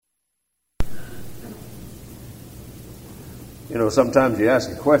You know, sometimes you ask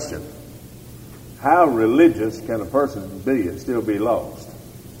a question, how religious can a person be and still be lost?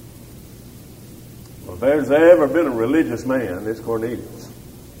 Well, if there's ever been a religious man, it's Cornelius.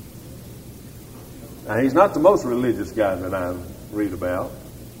 Now, he's not the most religious guy that I read about.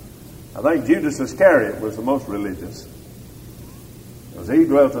 I think Judas Iscariot was the most religious, because he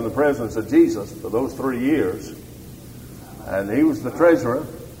dwelt in the presence of Jesus for those 3 years, and he was the treasurer,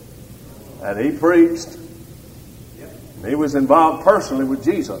 and he preached, and he was involved personally with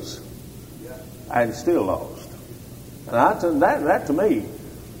Jesus, and still lost. And that to me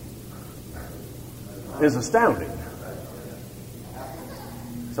is astounding.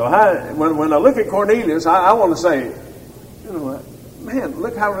 So when I look at Cornelius, I want to say, you know what? Man,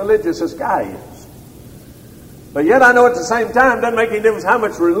 look how religious this guy is. But yet I know at the same time, it doesn't make any difference how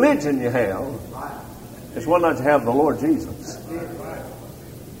much religion you have. It's one not to have the Lord Jesus.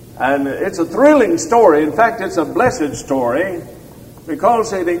 And it's a thrilling story. In fact, it's a blessed story,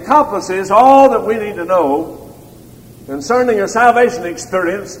 because it encompasses all that we need to know concerning a salvation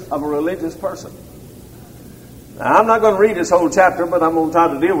experience of a religious person. Now, I'm not going to read this whole chapter, but I'm going to try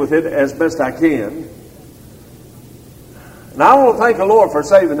to deal with it as best I can. And I want to thank the Lord for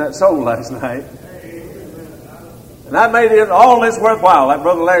saving that soul last night. And that made it all this worthwhile. Like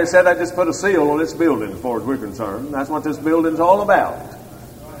Brother Larry said, I just put a seal on this building as far as we're concerned. That's what this building's all about.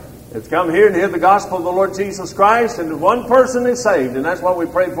 It's come here and hear the gospel of the Lord Jesus Christ, and one person is saved. And that's what we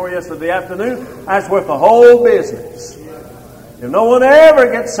prayed for yesterday afternoon. That's worth the whole business. If no one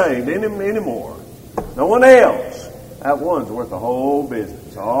ever gets saved anymore, no one else, that one's worth the whole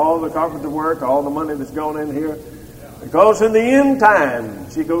business. All the carpenter work, all the money that's gone in here. Because in the end time,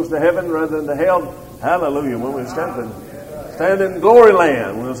 she goes to heaven rather than to hell. Hallelujah. When we stand in glory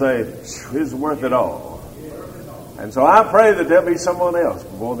land, we'll say, it's worth it all. And so I pray that there'll be someone else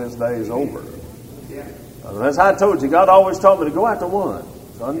before this day is over. As I told you, God always told me to go after one.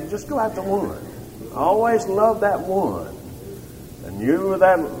 Son, just go after one. Always love that one. And you were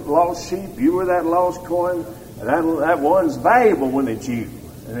that lost sheep, you were that lost coin, and that one's valuable when it's you.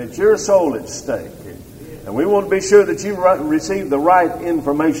 And it's your soul at stake. And we want to be sure that you receive the right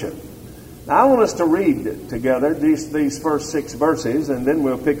information. Now, I want us to read together these first 6 verses, and then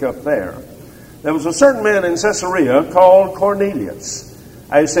we'll pick up there. There was a certain man in Caesarea called Cornelius,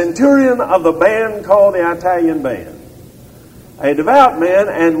 a centurion of the band called the Italian band, a devout man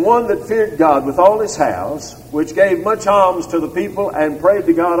and one that feared God with all his house, which gave much alms to the people and prayed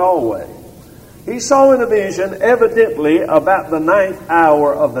to God always. He saw in a vision, evidently about the 9th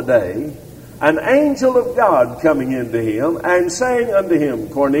hour of the day, an angel of God coming into him and saying unto him,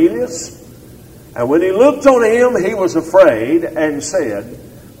 Cornelius. And when he looked on him, he was afraid and said,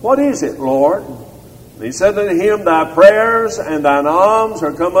 What is it, Lord? And he said unto him, Thy prayers and thine alms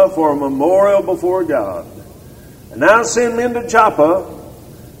are come up for a memorial before God. And now send men to Joppa,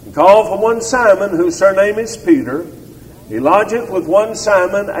 and call for one Simon, whose surname is Peter. He lodgeth with one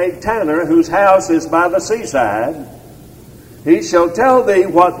Simon, a tanner, whose house is by the seaside. He shall tell thee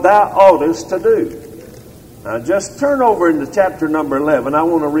what thou oughtest to do. Now just turn over into chapter number 11. I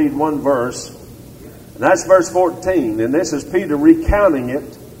want to read one verse. And that's verse 14. And this is Peter recounting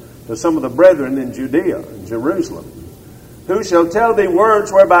it to some of the brethren in Judea and Jerusalem. Who shall tell thee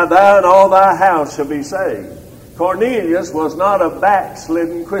words whereby thou and all thy house shall be saved? Cornelius was not a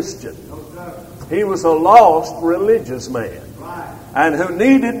backslidden Christian. He was a lost religious man, and who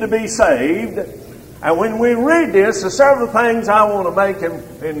needed to be saved. And when we read this, there's several things I want to make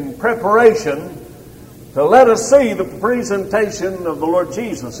in preparation to let us see the presentation of the Lord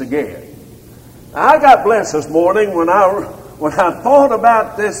Jesus again. Now, I got blessed this morning when I thought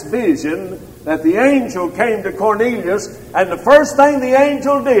about this vision that the angel came to Cornelius, and the first thing the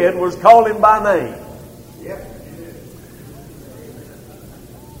angel did was call him by name.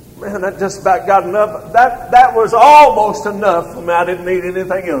 Man, that just about got enough. That was almost enough for me. I didn't need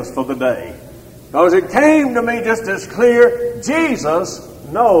anything else for the day. Because it came to me just as clear, Jesus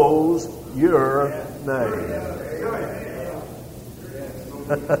knows your name.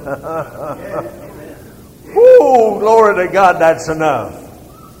 Whoo, glory to God, that's enough.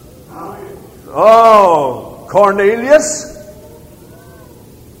 Oh, Cornelius.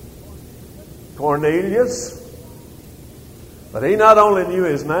 But he not only knew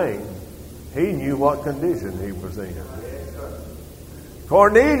his name, he knew what condition he was in.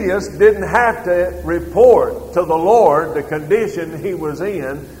 Cornelius didn't have to report to the Lord the condition he was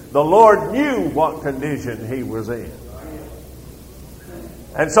in. The Lord knew what condition he was in.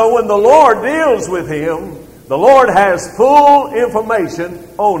 And so when the Lord deals with him, the Lord has full information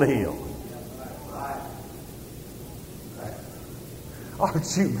on him.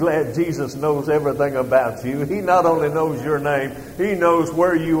 Aren't you glad Jesus knows everything about you? He not only knows your name, He knows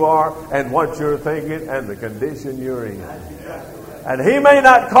where you are and what you're thinking and the condition you're in. And He may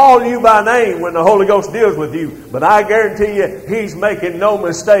not call you by name when the Holy Ghost deals with you, but I guarantee you, He's making no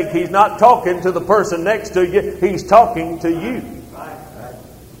mistake. He's not talking to the person next to you. He's talking to you.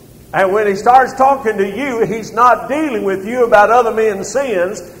 And when He starts talking to you, He's not dealing with you about other men's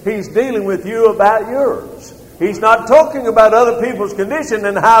sins. He's dealing with you about yours. He's not talking about other people's condition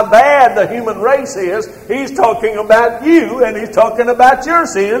and how bad the human race is. He's talking about you, and He's talking about your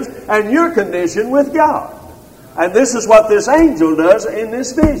sins and your condition with God. And this is what this angel does in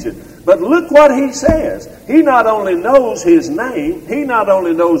this vision. But look what he says. He not only knows his name, he not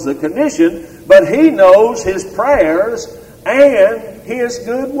only knows the condition, but he knows his prayers and his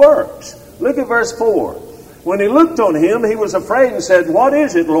good works. Look at verse 4. When he looked on him, he was afraid and said, "What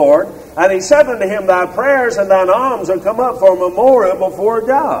is it, Lord?" And he said unto him, "Thy prayers and thine alms are come up for a memorial before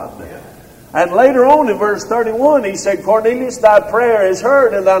God." And later on in verse 31, he said, "Cornelius, thy prayer is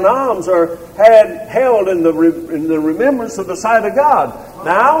heard, and thine alms are held in the remembrance of the sight of God."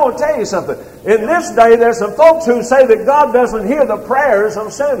 Now, I want to tell you something. In this day, there's some folks who say that God doesn't hear the prayers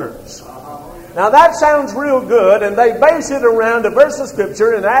of sinners. Now, that sounds real good, and they base it around a verse of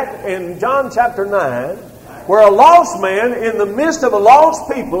Scripture in John chapter 9, where a lost man in the midst of a lost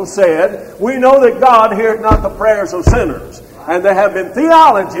people said, "We know that God heareth not the prayers of sinners." And there have been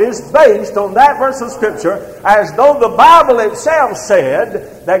theologies based on that verse of Scripture as though the Bible itself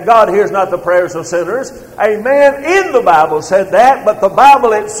said that God hears not the prayers of sinners. A man in the Bible said that, but the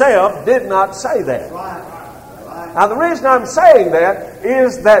Bible itself did not say that. Now, the reason I'm saying that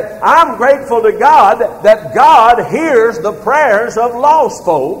is that I'm grateful to God that God hears the prayers of lost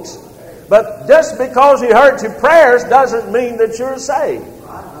folks. But just because He heard your prayers doesn't mean that you're saved.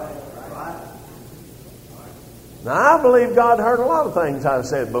 Now, I believe God heard a lot of things I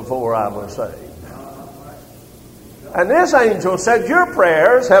said before I was saved. And this angel said, "Your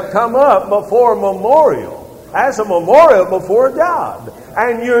prayers have come up before a memorial, as a memorial before God,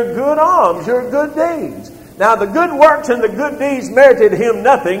 and your good alms, your good deeds." Now, the good works and the good deeds merited him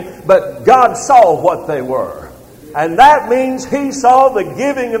nothing, but God saw what they were. And that means He saw the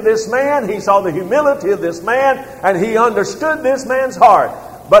giving of this man, He saw the humility of this man, and He understood this man's heart.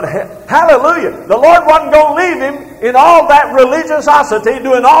 But hallelujah, the Lord wasn't going to leave him in all that religiosity,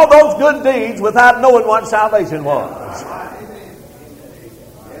 doing all those good deeds without knowing what salvation was.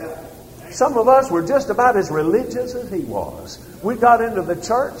 Some of us were just about as religious as he was. We got into the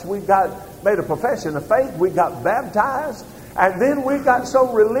church, made a profession of faith, we got baptized, and then we got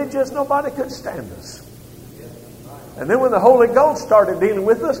so religious nobody could stand us. And then when the Holy Ghost started dealing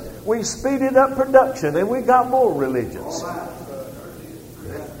with us, we speeded up production and we got more religious.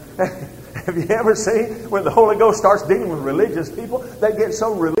 Have you ever seen when the Holy Ghost starts dealing with religious people, they get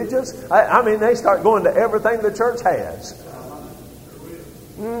so religious? I mean, they start going to everything the church has.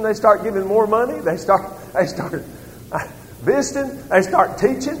 They start giving more money. They start visiting. They start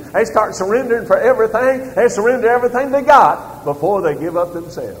teaching. They start surrendering for everything. They surrender everything they got before they give up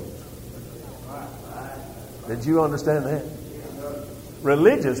themselves. Did you understand that?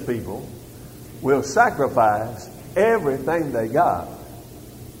 Religious people will sacrifice everything they got,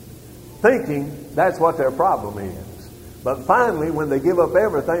 thinking that's what their problem is. But finally, when they give up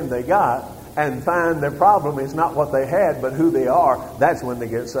everything they got and find their problem is not what they had, but who they are, that's when they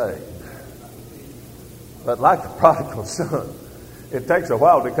get saved. But like the prodigal son, it takes a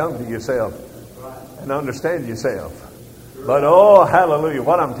while to come to yourself and understand yourself. But oh, hallelujah,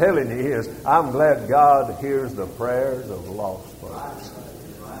 what I'm telling you is, I'm glad God hears the prayers of lost folks.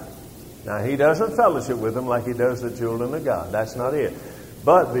 Now, He doesn't fellowship with them like He does the children of God. That's not it.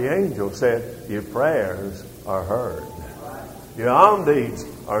 But the angel said, your prayers are heard. Your alms deeds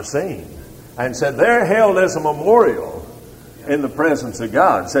are seen. And said, they're held as a memorial in the presence of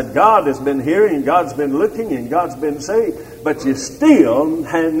God. Said, God has been hearing, and God's been looking, and God's been saying, but you still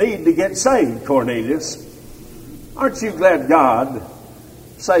need to get saved, Cornelius. Aren't you glad God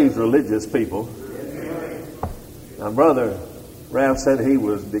saves religious people? Now, Brother Ralph said he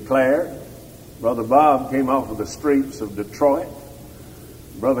was declared. Brother Bob came off of the streets of Detroit.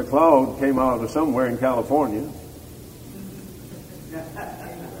 Brother Claude came out of somewhere in California.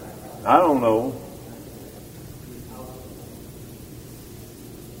 I don't know.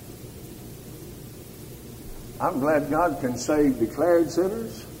 I'm glad God can save declared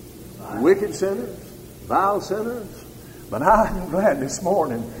sinners, wicked sinners, vile sinners. But I'm glad this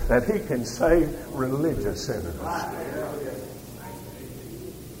morning that He can save religious sinners.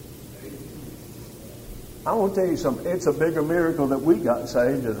 I want to tell you something. It's a bigger miracle that we got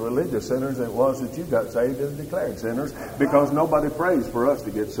saved as religious sinners than it was that you got saved as declared sinners, because nobody prays for us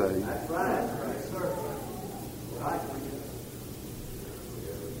to get saved. That's right. Yes, sir. Right.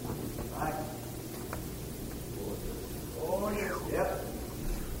 Right. Oh, yes. Yep.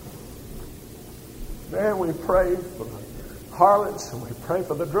 Man, we pray for the harlots, and we pray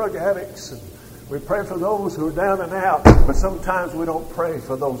for the drug addicts, and we pray for those who are down and out, but sometimes we don't pray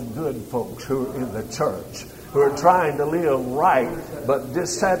for those good folks who are in the church, who are trying to live right, but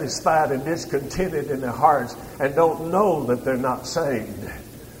dissatisfied and discontented in their hearts and don't know that they're not saved.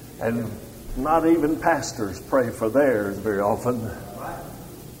 And not even pastors pray for theirs very often.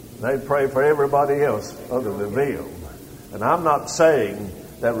 They pray for everybody else other than them. And I'm not saying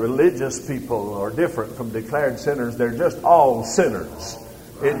that religious people are different from declared sinners. They're just all sinners.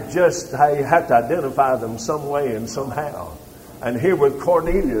 It just, you have to identify them some way and somehow. And here with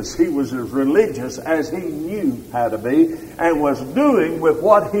Cornelius, he was as religious as he knew how to be, and was doing with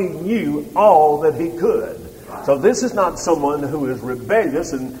what he knew all that he could. So this is not someone who is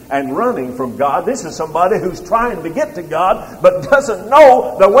rebellious and running from God. This is somebody who's trying to get to God, but doesn't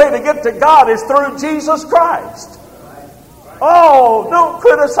know the way to get to God is through Jesus Christ. Oh, don't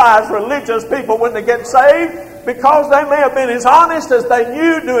criticize religious people when they get saved, because they may have been as honest as they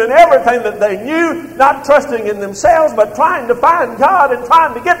knew, doing everything that they knew, not trusting in themselves, but trying to find God and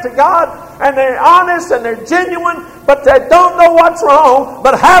trying to get to God. And they're honest and they're genuine, but they don't know what's wrong.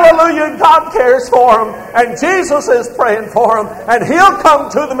 But hallelujah, God cares for them, and Jesus is praying for them, and He'll come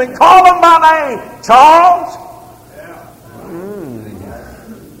to them and call them by name. Charles?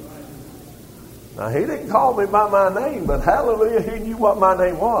 Now, he didn't call me by my name, but hallelujah, he knew what my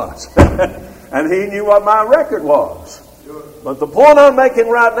name was. And he knew what my record was. But the point I'm making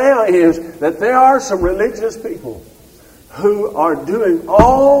right now is that there are some religious people who are doing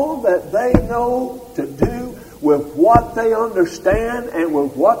all that they know to do with what they understand and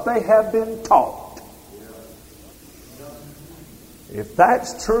with what they have been taught. If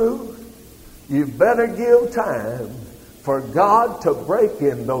that's true, you better give time for God to break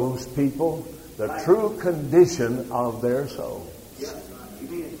in those people the true condition of their souls.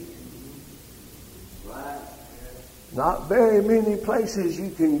 Not very many places you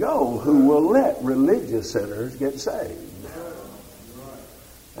can go who will let religious sinners get saved.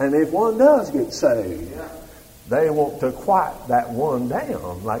 And if one does get saved, they want to quiet that one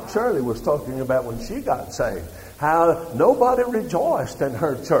down, like Shirley was talking about when she got saved. How nobody rejoiced in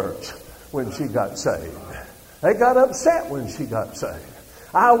her church when she got saved. They got upset when she got saved.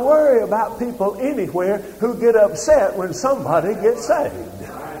 I worry about people anywhere who get upset when somebody gets saved.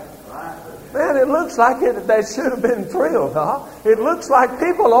 Man, it looks like they should have been thrilled, huh? It looks like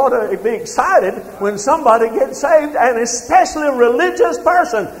people ought to be excited when somebody gets saved, and especially a religious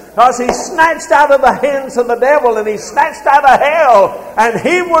person, because he's snatched out of the hands of the devil, and he's snatched out of hell, and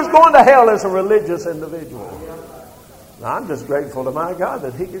he was going to hell as a religious individual. Now, I'm just grateful to my God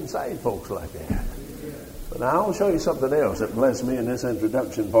that He can save folks like that. But now I want to show you something else that blessed me in this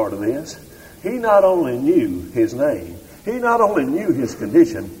introduction part of this. He not only knew His name, He not only knew His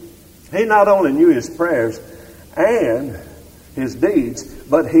condition, He not only knew His prayers and His deeds,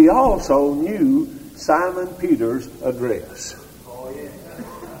 but He also knew Simon Peter's address. Oh, yeah.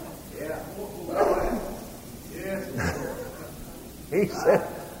 He said,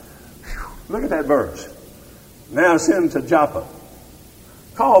 look at that verse. Now send to Joppa.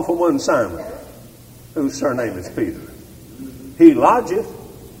 Call for one Simon, whose surname is Peter. He lodgeth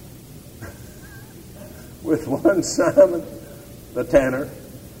with one Simon the tanner,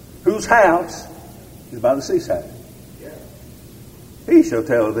 whose house is by the seaside. He shall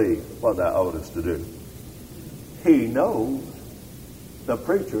tell thee what thou oughtest to do. He knows the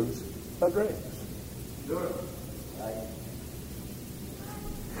preacher's address.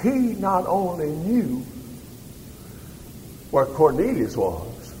 He not only knew where Cornelius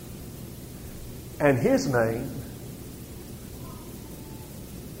was and his name.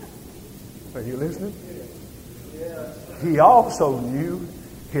 Are you listening? He also knew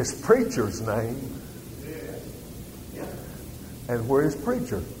his preacher's name and where his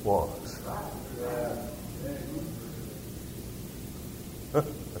preacher was.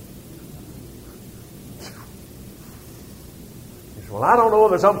 Well, I don't know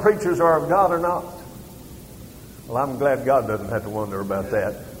whether some preachers are of God or not. Well, I'm glad God doesn't have to wonder about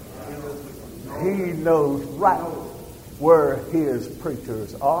that. He knows right where his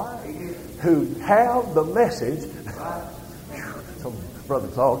preachers are, who have the message. So, Brother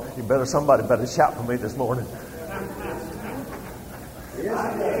Claude, somebody better shout for me this morning.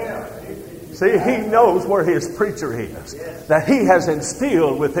 See, he knows where his preacher is. That he has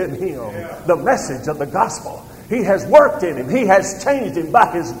instilled within him the message of the gospel. He has worked in him. He has changed him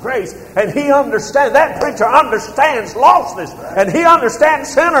by his grace. And he understands, that preacher understands lostness. And he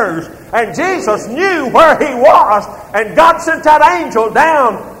understands sinners. And Jesus knew where he was. And God sent that angel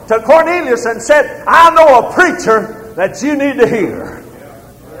down to Cornelius and said, I know a preacher that you need to hear.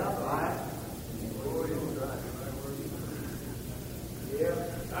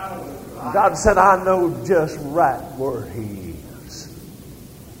 God said, I know just right where he is.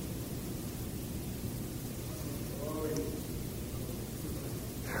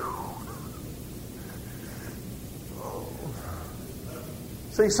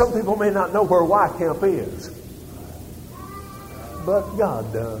 See, some people may not know where Y Camp is, but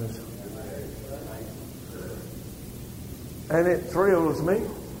God does. And it thrills me.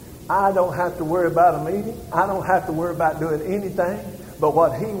 I don't have to worry about a meeting. I don't have to worry about doing anything but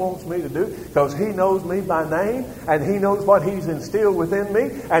what he wants me to do, because he knows me by name, and he knows what he's instilled within me,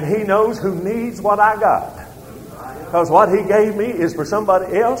 and he knows who needs what I got. Because what he gave me is for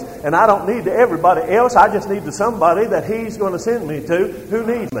somebody else, and I don't need to everybody else. I just need to somebody that he's going to send me to who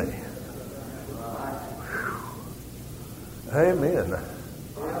needs me. Amen.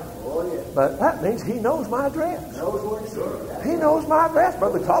 But that means he knows my address. He knows my address,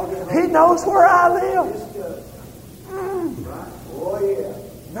 Brother Colin. He knows where I live.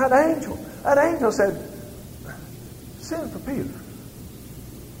 That angel said, send for Peter.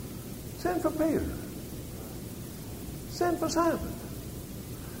 Send for Peter. Send for Simon.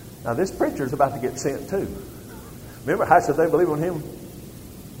 Now this preacher's about to get sent too. Remember, how should they believe on him?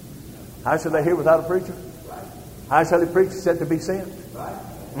 How should they hear without a preacher? How shall the preacher said to be sent?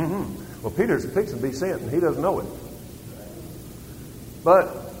 Mm-hmm. Well, Peter's fixing to be sent, and he doesn't know it.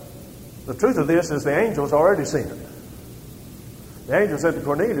 But the truth of this is the angel's already sent. The angel said to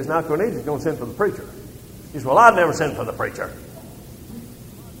Cornelius, now Cornelius is going to send for the preacher. He said, well, I've never sent for the preacher.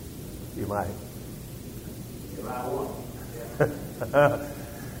 You might.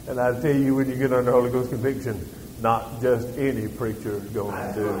 And I tell you, when you get under Holy Ghost conviction, not just any preacher is going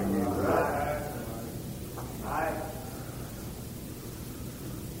to do you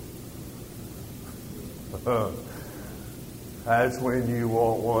good. That's when you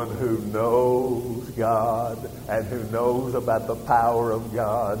want one who knows God and who knows about the power of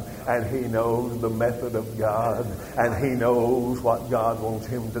God, and he knows the method of God, and he knows what God wants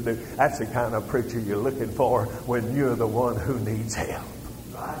him to do. That's the kind of preacher you're looking for when you're the one who needs help.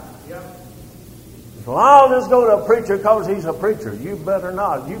 Well, I'll just go to a preacher because he's a preacher. You better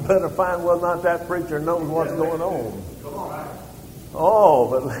not. You better find whether or not that preacher knows what's going on. Oh,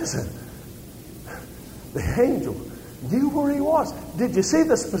 but listen. The angel knew where he was. Did you see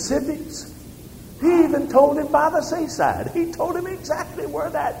the specifics? He even told him by the seaside. He told him exactly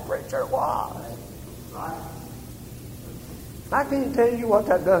where that preacher was. I can't tell you what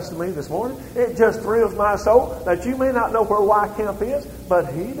that does to me this morning. It just thrills my soul that you may not know where Y Camp is,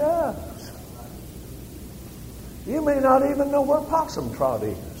 but he does. You may not even know where Possum Trot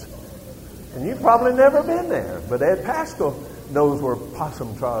is. And you've probably never been there, but Ed Pascal knows where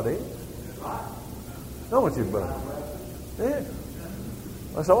Possum Trot is. Don't you, brother? Yeah.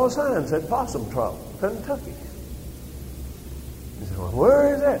 I saw a sign that said Possum Trot, Kentucky. He said, well,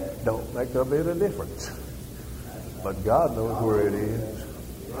 where is that? Don't make a bit of difference. But God knows where it is.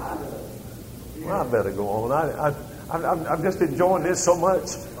 Well, I better go on. I'm just enjoying this so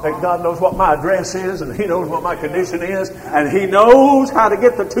much that God knows what my address is, and he knows what my condition is, and he knows how to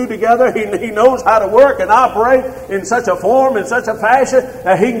get the two together. He knows how to work and operate in such a form, in such a fashion,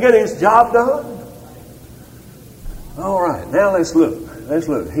 that he can get his job done. All right, now let's look. Let's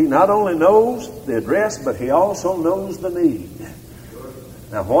look. He not only knows the address, but he also knows the need.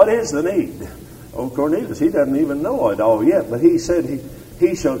 Now, what is the need? Oh, Cornelius, he doesn't even know it all yet, but he said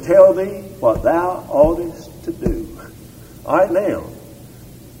he shall tell thee what thou oughtest to do. All right, now,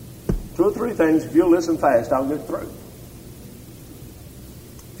 2 or 3 things. If you'll listen fast, I'll get through.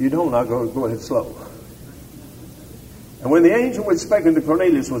 If you don't, I'll go ahead slow. And when the angel which spake unto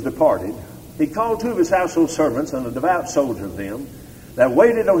Cornelius was departed, he called 2 of his household servants and a devout soldier of them that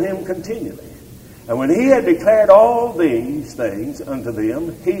waited on him continually. And when he had declared all these things unto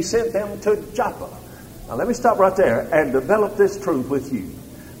them, he sent them to Joppa. Now let me stop right there and develop this truth with you.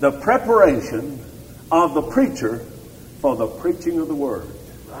 The preparation of the preacher for the preaching of the word.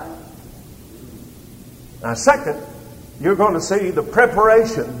 Now second, you're going to see the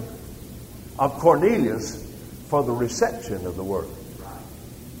preparation of Cornelius for the reception of the word.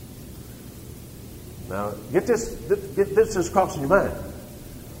 Now, get this across in your mind.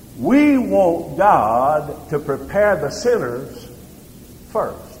 We want God to prepare the sinners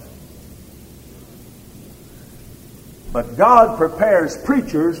first. But God prepares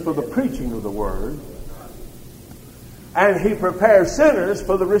preachers for the preaching of the Word. And He prepares sinners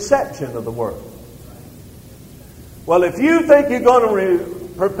for the reception of the Word. Well, if you think you're going to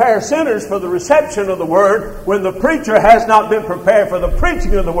prepare sinners for the reception of the Word when the preacher has not been prepared for the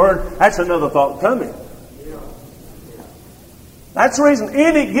preaching of the Word, that's another thought coming. That's the reason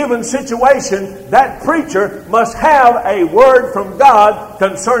any given situation, that preacher must have a word from God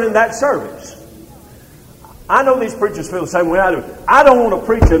concerning that service. I know these preachers feel the same way I do. I don't want to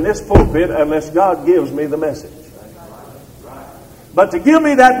preach in this pulpit unless God gives me the message. But to give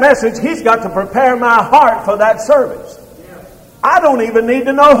me that message, He's got to prepare my heart for that service. I don't even need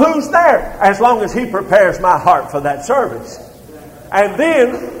to know who's there as long as He prepares my heart for that service. And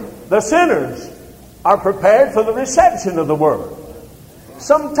then the sinners are prepared for the reception of the Word.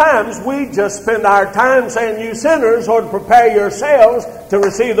 Sometimes we just spend our time saying, you sinners ought to prepare yourselves to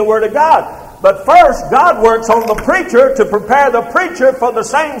receive the Word of God. But first, God works on the preacher to prepare the preacher for the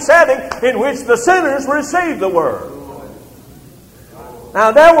same setting in which the sinners receive the Word.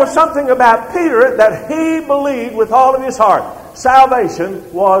 Now, there was something about Peter that he believed with all of his heart.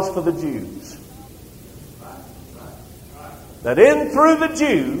 Salvation was for the Jews. That in through the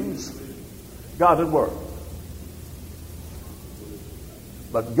Jews, God had worked.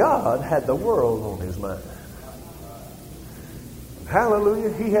 But God had the world on His mind.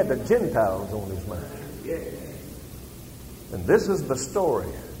 Hallelujah. He had the Gentiles on His mind. And this is the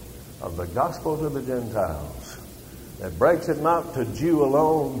story of the gospel to the Gentiles. That breaks it not to Jew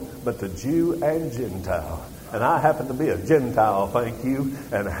alone, but to Jew and Gentile. And I happen to be a Gentile, thank you.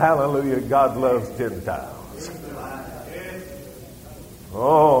 And hallelujah, God loves Gentiles.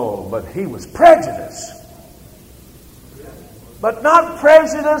 Oh, but he was prejudiced. But not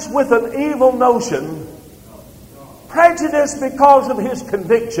prejudice with an evil notion. Prejudice because of his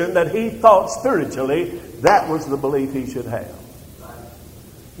conviction that he thought spiritually that was the belief he should have.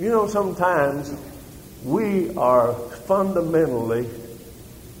 You know, sometimes we are fundamentally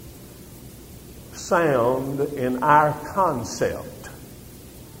sound in our concept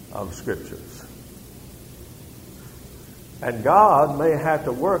of Scriptures. And God may have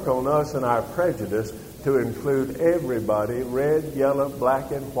to work on us in our prejudice to include everybody, red, yellow,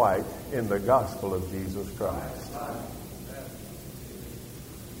 black, and white, in the gospel of Jesus Christ.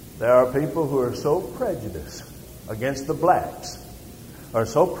 There are people who are so prejudiced against the blacks, are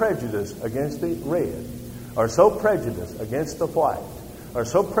so prejudiced against the red, are so prejudiced against the white, are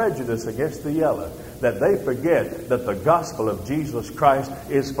so prejudiced against the yellow, that they forget that the gospel of Jesus Christ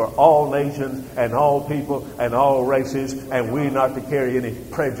is for all nations and all people and all races, and we're not to carry any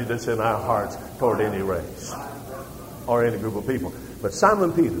prejudice in our hearts toward any race or any group of people. But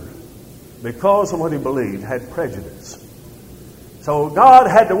Simon Peter, because of what he believed, had prejudice. So God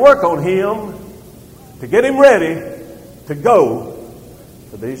had to work on him to get him ready to go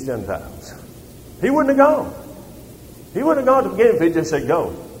to these Gentiles. He wouldn't have gone. He wouldn't have gone to begin if he just said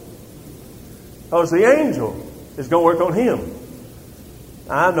go. Because the angel is going to work on him.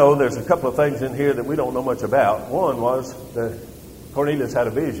 I know there's a couple of things in here that we don't know much about. One was that Cornelius had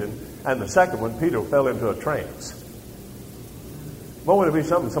a vision, and the second one, Peter fell into a trance. What would it be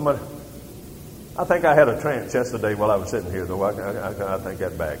somebody... I think I had a trance yesterday while I was sitting here, though. I think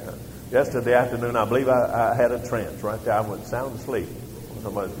that back. Yesterday afternoon, I believe I had a trance right there. I went sound asleep when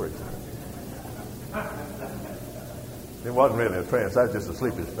somebody's preaching. It wasn't really a trance. I was just a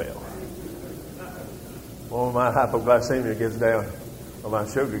sleepy spell. When my hypoglycemia gets down, or my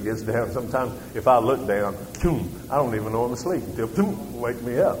sugar gets down, sometimes if I look down, I don't even know I'm asleep until wake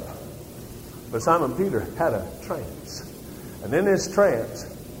me up. But Simon Peter had a trance. And in this trance,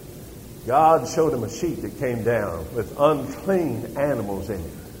 God showed him a sheet that came down with unclean animals in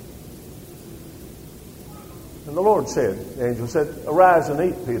it. And the Lord said, the angel said, arise and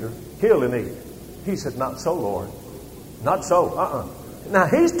eat, Peter. Kill and eat. He said, not so, Lord. Not so. Now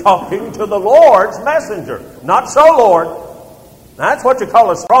he's talking to the Lord's messenger. Not so, Lord. That's what you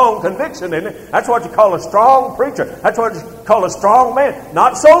call a strong conviction, isn't it? That's what you call a strong preacher. That's what you call a strong man.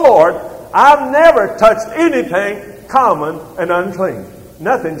 Not so, Lord. I've never touched anything common and unclean.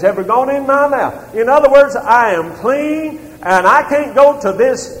 Nothing's ever gone in my mouth. In other words, I am clean, and I can't go to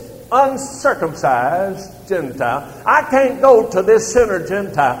this uncircumcised Gentile. I can't go to this sinner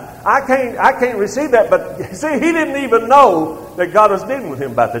Gentile. I can't receive that. But see, he didn't even know that God was dealing with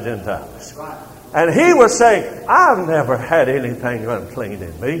him about the Gentiles. And he was saying, I've never had anything unclean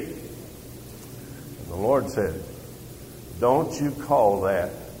in me. And the Lord said, don't you call that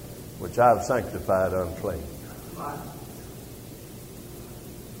which I've sanctified unclean.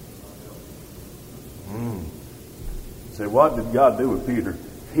 See, what did God do with Peter?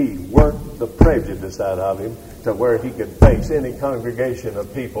 He worked the prejudice out of him to where he could face any congregation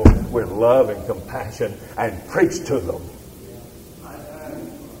of people with love and compassion and preach to them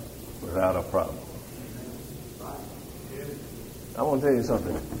without a problem. I want to tell you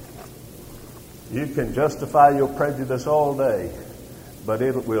something. You can justify your prejudice all day, but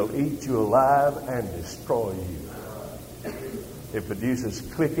it will eat you alive and destroy you. It produces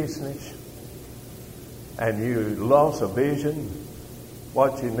cliquishness, and you loss of vision.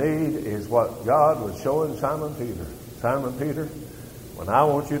 What you need is what God was showing Simon Peter. Simon Peter, when I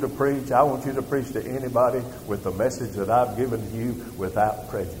want you to preach, I want you to preach to anybody with the message that I've given to you without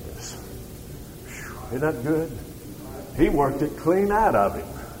prejudice. Whew, isn't that good? He worked it clean out of him.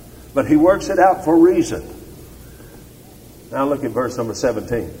 But he works it out for a reason. Now look at verse number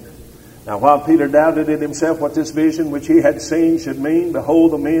 17. Now while Peter doubted in himself what this vision which he had seen should mean,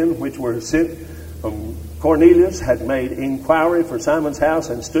 behold, the men which were sent from Cornelius had made inquiry for Simon's house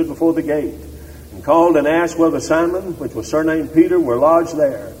and stood before the gate, and called and asked whether Simon, which was surnamed Peter, were lodged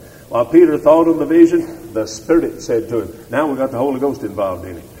there. While Peter thought on the vision, the Spirit said to him, now we've got the Holy Ghost involved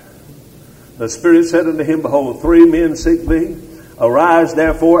in it. The Spirit said unto him, behold, 3 men seek thee. Arise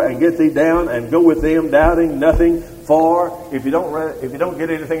therefore and get thee down and go with them, doubting nothing. For if you don't get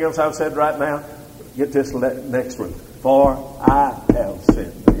anything else I've said right now, get this next one. For I have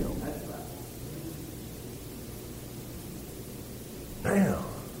sent them. Now,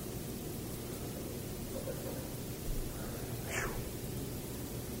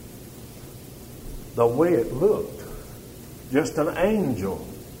 the way it looked, just an angel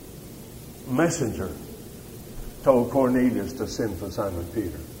messenger told Cornelius to send for Simon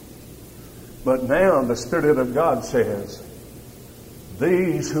Peter. But now the Spirit of God says,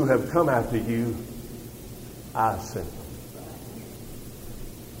 these who have come after you, I sent them.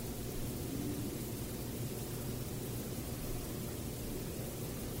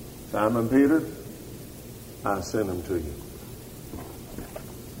 Simon Peter, I sent them to you.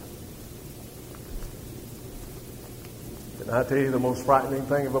 Can I tell you the most frightening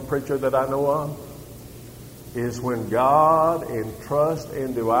thing of a preacher that I know of? Is when God entrusts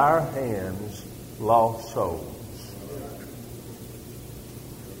into our hands lost souls.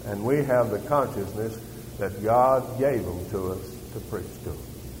 And we have the consciousness that God gave them to us to preach to them.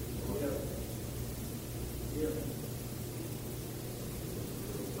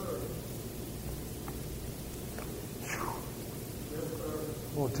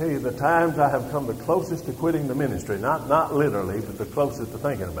 I want to tell you the times I have come the closest to quitting the ministry, not literally, but the closest to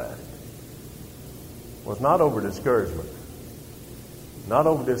thinking about it, was not over discouragement, not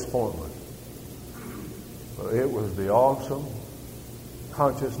over disappointment, but it was the awesome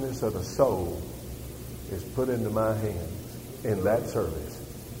consciousness that a soul is put into my hands in that service.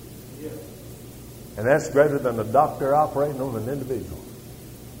 And that's greater than a doctor operating on an individual.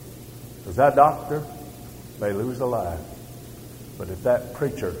 Because that doctor may lose a life, but if that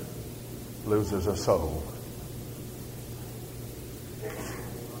preacher loses a soul,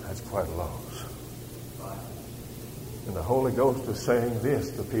 that's quite a loss. And the Holy Ghost is saying this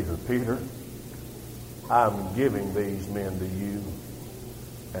to Peter. Peter, I'm giving these men to you,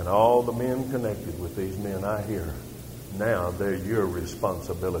 and all the men connected with these men I hear. Now they're your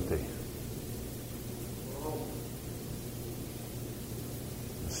responsibility.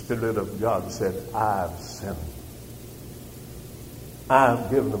 The Spirit of God said, I've sent them. I've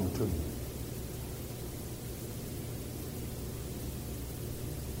given them to you.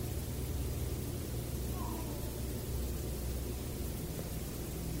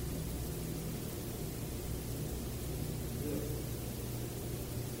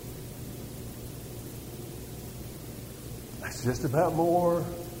 That's just about more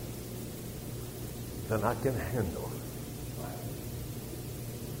than I can handle.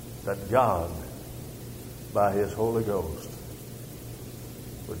 That God, by His Holy Ghost,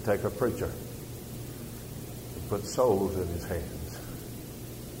 would take a preacher and put souls in his hands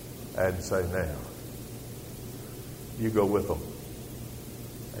and say, now, you go with them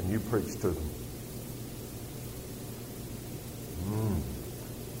and you preach to them.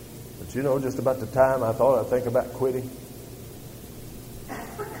 But you know, just about the time I thought I'd think about quitting,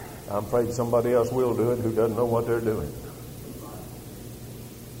 I'm afraid somebody else will do it who doesn't know what they're doing.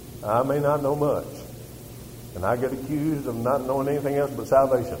 I may not know much, and I get accused of not knowing anything else but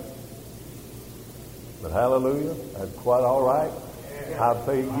salvation. But hallelujah, that's quite all right. I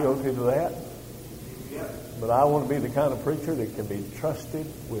plead guilty to that. But I want to be the kind of preacher that can be trusted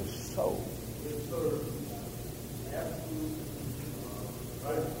with souls.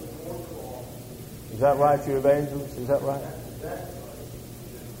 Is that right, you evangelists? Is that right?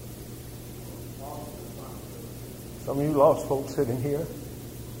 Some of you lost folks sitting here,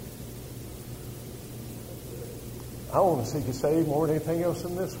 I want to see you saved more than anything else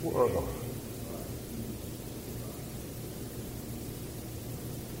in this world.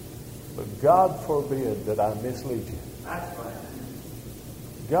 But God forbid that I mislead you. That's right.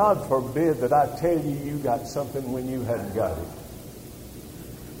 God forbid that I tell you you got something when you hadn't got it.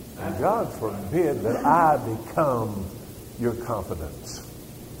 And God forbid that I become your confidence.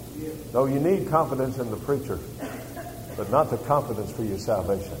 Though you need confidence in the preacher, but not the confidence for your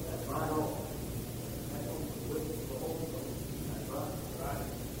salvation.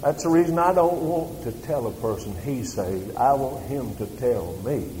 That's the reason I don't want to tell a person he's saved. I want him to tell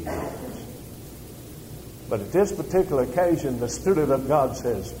me he is. But at this particular occasion, the Spirit of God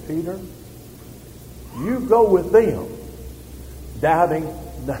says, Peter, you go with them, doubting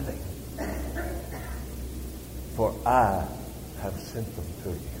nothing. For I have sent them to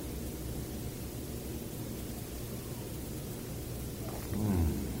you.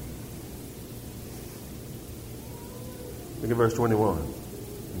 Look at verse 21.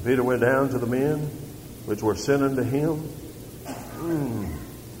 And Peter went down to the men which were sent unto him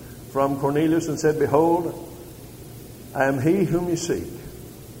from Cornelius and said, Behold, I am he whom you seek.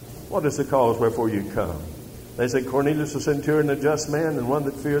 What is the cause wherefore you come? They said, Cornelius, a centurion, a just man, and one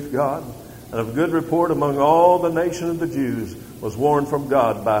that feareth God, and of good report among all the nation of the Jews, was warned from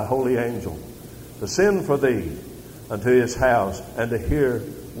God by a holy angel to send for thee unto his house and to hear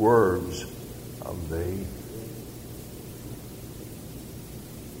words of thee.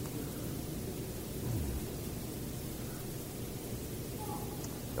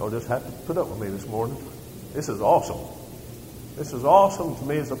 Y'all just have to put up with me this morning. This is awesome. This is awesome to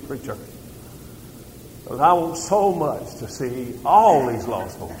me as a preacher. Because I want so much to see all these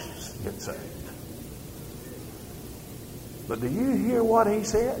lost folks get saved. But do you hear what he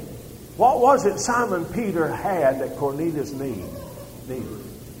said? What was it Simon Peter had that Cornelius needed?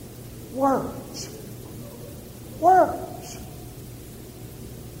 Words. Words.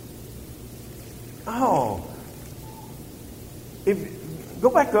 Oh. Go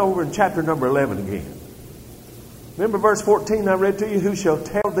back over in chapter number 11 again. Remember verse 14 I read to you, who shall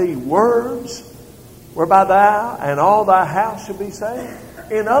tell thee words whereby thou and all thy house shall be saved?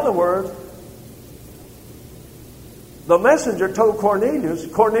 In other words, the messenger told Cornelius,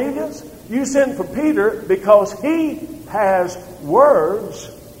 Cornelius, you send for Peter because he has words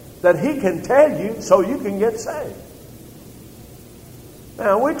that he can tell you so you can get saved.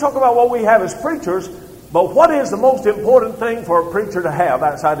 Now, we talk about what we have as preachers, but what is the most important thing for a preacher to have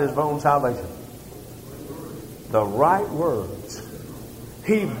outside his own salvation? The right words.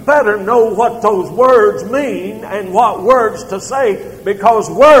 He better know what those words mean and what words to say, because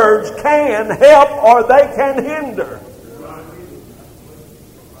words can help or they can hinder.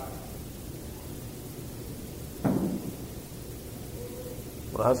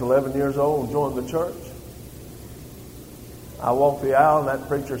 When I was 11 years old and joined the church, I walked the aisle and that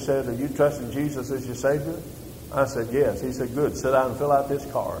preacher said, are you trusting Jesus as your Savior? I said, yes. He said, good. Sit down and fill out this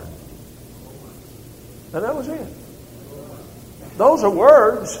card. And that was it. Those are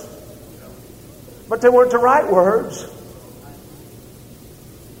words, but they weren't the right words.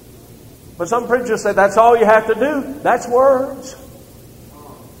 But some preachers say that's all you have to do. That's words.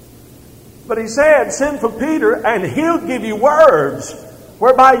 But he said, send for Peter and he'll give you words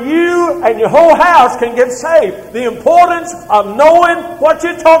whereby you and your whole house can get saved. The importance of knowing what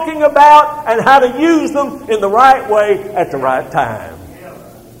you're talking about and how to use them in the right way at the right time.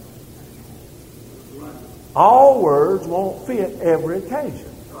 All words won't fit every occasion.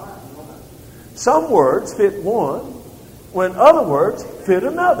 Some words fit one, when other words fit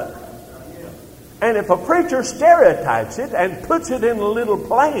another. And if a preacher stereotypes it and puts it in a little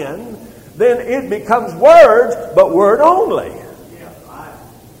plan, then it becomes words, but word only.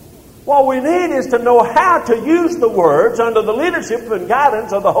 What we need is to know how to use the words under the leadership and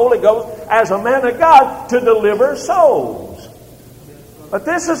guidance of the Holy Ghost as a man of God to deliver souls. But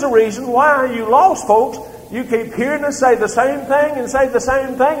this is the reason why you lost folks, you keep hearing us say the same thing and say the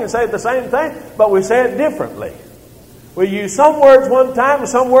same thing and say the same thing, but we say it differently. We use some words one time and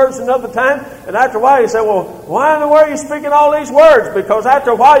some words another time, and after a while you say, well, why in the world are you speaking all these words? Because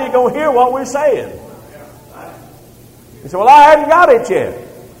after a while you're going to hear what we're saying. You say, well, I hadn't got it yet.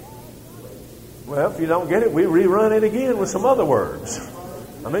 Well, if you don't get it, we rerun it again with some other words.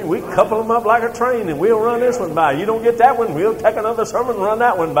 I mean, we couple them up like a train and we'll run this one by. You don't get that one, we'll take another sermon and run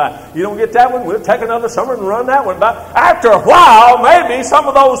that one by. You don't get that one, we'll take another sermon and run that one by. After a while, maybe some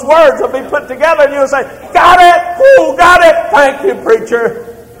of those words will be put together and you'll say, got it! Ooh, got it! Thank you,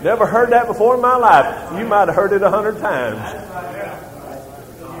 preacher. Never heard that before in my life. You might have heard it 100 times.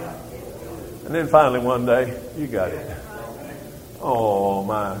 And then finally one day, you got it. Oh,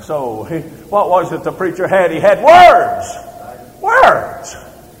 my soul. What was it the preacher had? He had words. Words.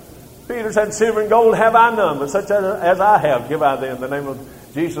 Peter said, silver and gold have I none, but such as I have give I thee in the name of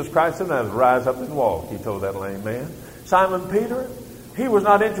Jesus Christ of Nazareth. Rise up and walk, he told that lame man. Simon Peter, he was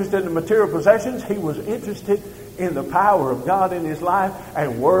not interested in material possessions. He was interested in the power of God in his life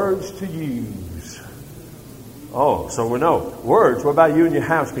and words to use. Oh, so we know words whereby you and your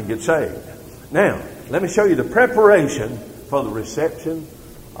house can get saved. Now, let me show you the preparation for the reception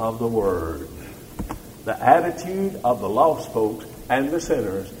of the word. The attitude of the lost folks and the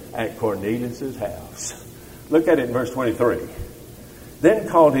sinners at Cornelius' house. Look at it in verse 23. Then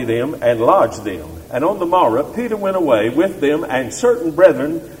called he them and lodged them. And on the morrow Peter went away with them, and certain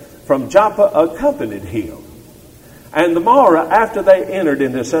brethren from Joppa accompanied him. And the morrow after they entered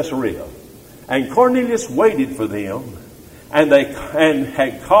into Caesarea. And Cornelius waited for them, and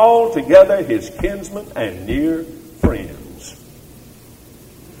had called together his kinsmen and near friends.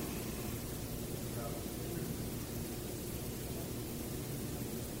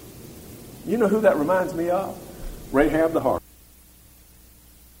 You know who that reminds me of? Rahab the harlot.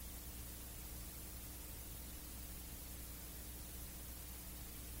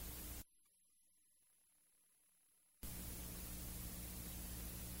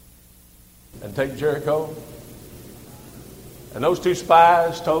 And take Jericho. And those two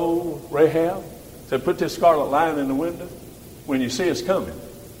spies told Rahab, said, put this scarlet line in the window when you see us coming.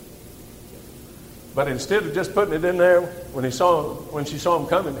 But instead of just putting it in there when she saw him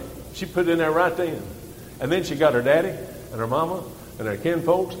coming, she put it in there right then. And then she got her daddy and her mama and her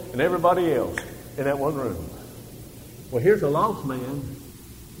kinfolks and everybody else in that one room. Well, here's a lost man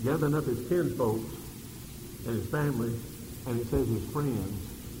gathering up his kinfolks and his family, and it says his friends,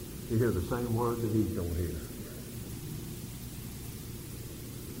 to hear the same word that he's going to hear.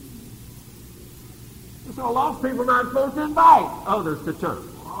 So lost people are not supposed to invite others to church.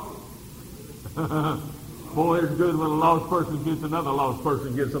 Boy, it's good when a lost person gets another lost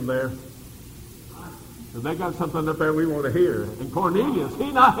person gets them there. Because they got something up there we want to hear. And Cornelius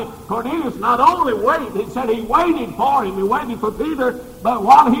not only waited, it said he waited for him. He waited for Peter, but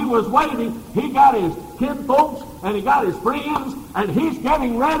while he was waiting, he got his kinfolks and he got his friends, and he's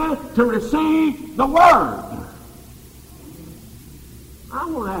getting ready to receive the word. I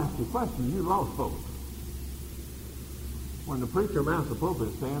want to ask you a question, you lost folks. When the preacher mounts the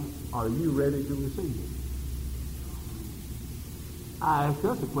pulpit stand, are you ready to receive it? I ask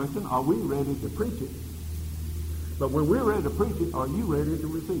us a question, are we ready to preach it? But when we're ready to preach it, are you ready to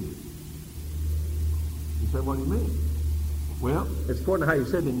receive it? You say, what do you mean? Well, it's according to how you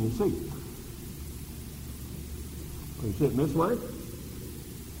sit in your seat. Are you sitting this way?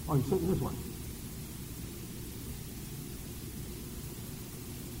 Or are you sitting this way?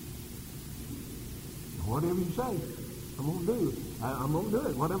 Whatever you say, I'm going to do it. I'm going to do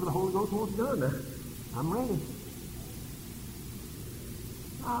it. Whatever the Holy Ghost wants done there, I'm ready.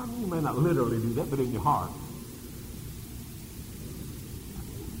 You may not literally do that, but in your heart.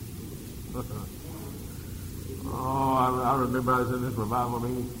 I remember I was in this revival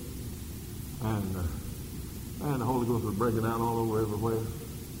meeting, and the Holy Ghost was breaking out all over everywhere.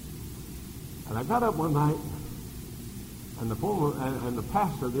 And I got up one night, and the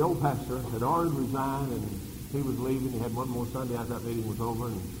pastor, the old pastor, had already resigned, and he was leaving. He had one more Sunday after that meeting was over,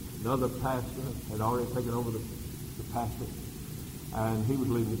 and another pastor had already taken over the pastor, and he was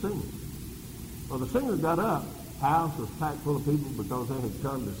leading the singers. Well, the singers got up. House was packed full of people because they had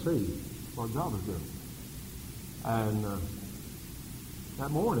come to see what God was doing. And that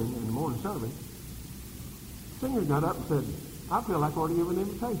morning, in the morning service, the singer got up and said, I feel like I ought to give an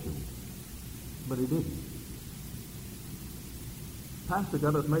invitation. But he didn't. The pastor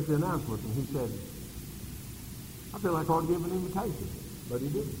got up to make the announcement, and he said, I feel like I ought to give an invitation. But he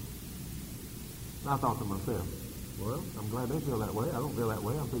didn't. And I thought to myself, well, I'm glad they feel that way. I don't feel that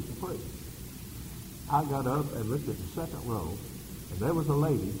way. I'm preaching free. I got up and looked at the second row, and there was a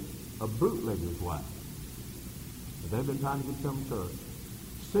lady, a bootlegger's wife. But they've been trying to get some church,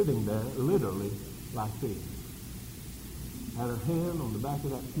 sitting there literally like this. Had her hand on the back of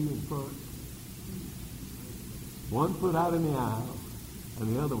that pew in front, one foot out in the aisle,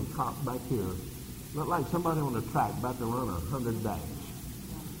 and the other one cocked back here. Looked like somebody on a track about to run 100 dash.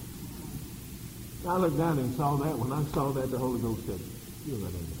 I looked down and saw that. When I saw that, the Holy Ghost said, you're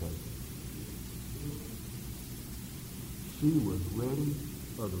that invitation. She was ready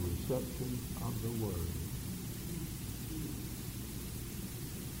for the reception of the word.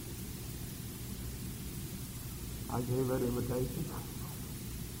 I gave that invitation,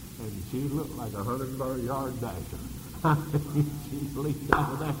 and she looked like a 100-yard dasher. She leaped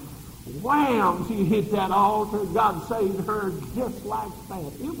out of there. Wham! She hit that altar. God saved her just like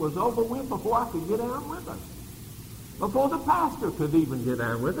that. It was over with before I could get down with her. Before the pastor could even get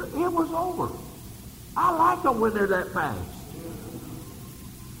down with her, it was over. I like them when they're that fast.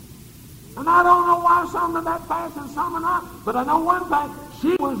 And I don't know why some are that fast and some are not. But I know one thing.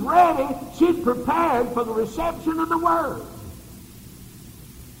 She was ready. She's prepared for the reception of the word.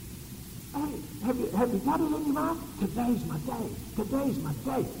 Hey, have you got it in your mind? Today's my day. Today's my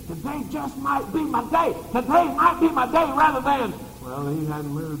day. Today just might be my day. Today might be my day rather than, well, he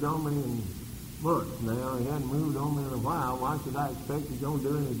hadn't moved on me in months now. He hadn't moved on me in a while. Why should I expect he's going to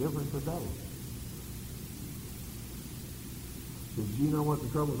do any different today? Did you know what the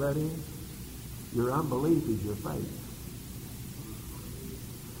trouble with that is? Your unbelief is your faith.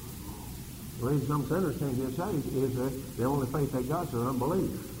 The reason some sinners can't get saved is that the only faith they got is their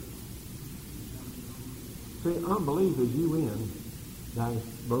unbelief. See, unbelief is you in thy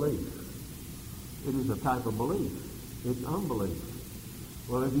belief. It is a type of belief. It's unbelief.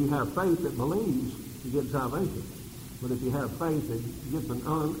 Well, if you have faith that believes, you get salvation. But if you have faith that gets an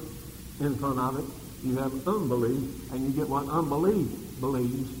un in front of it, you have unbelief, and you get what unbelief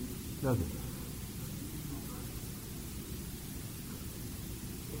believes, doesn't it?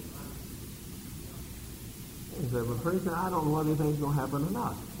 He said, well, preacher, I don't know whether anything's going to happen or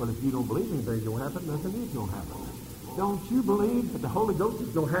not. Well, if you don't believe anything's going to happen, nothing is going to happen. Don't you believe that the Holy Ghost is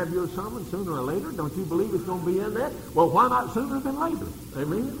going to have your sermon sooner or later? Don't you believe it's going to be in there? Well, why not sooner than later?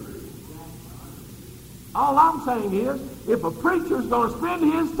 Amen? All I'm saying is, if a preacher's going to spend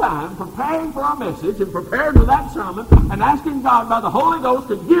his time preparing for a message and preparing for that sermon and asking God by the Holy Ghost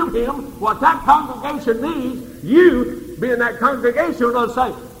to give him what that congregation needs, you, being that congregation, are going to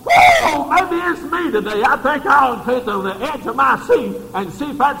say, oh, maybe it's me today. I think I'll sit on the edge of my seat and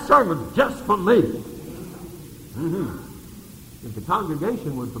see if that sermon's just for me. Mm-hmm. If the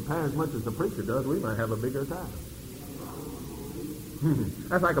congregation would prepare as much as the preacher does, we might have a bigger time.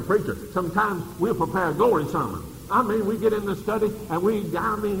 That's like a preacher. Sometimes we'll prepare a glory sermon. I mean, we get in the study and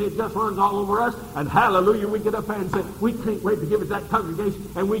it just runs all over us. And hallelujah, we get up there and say, we can't wait to give it to that congregation.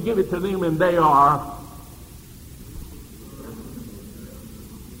 And we give it to them and they are.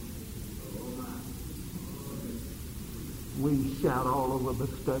 We shout all over the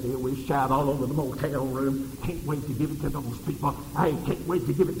study. We shout all over the motel room. Can't wait to give it to those people. I can't wait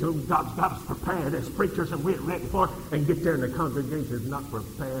to give it to them. God's got us prepared as preachers and we're ready for it. And get there and the congregation is not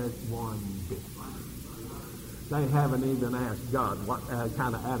prepared one bit. They haven't even asked God what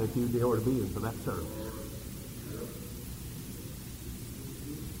kind of attitude they ought to be in for that service.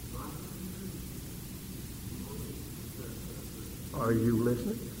 Are you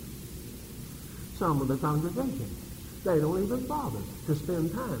listening? Some of the congregation, they don't even bother to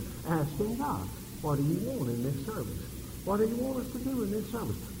spend time asking God, what do you want in this service? What do you want us to do in this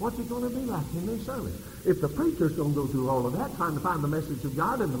service? What's it going to be like in this service? If the preacher's going to go through all of that, trying to find the message of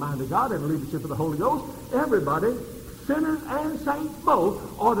God and the mind of God and the leadership of the Holy Ghost, everybody, sinners and saints both,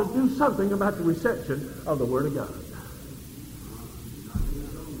 ought to do something about the reception of the Word of God.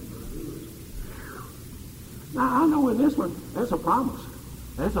 Now, I know in this one, there's a promise.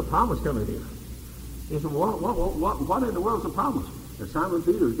 There's a promise coming here. He said, what in the world's the promise? That Simon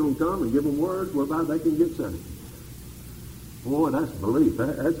Peter is going to come and give them words whereby they can get saved. Boy, that's belief.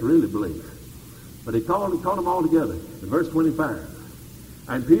 That's really belief. But he called them all together. In verse 25.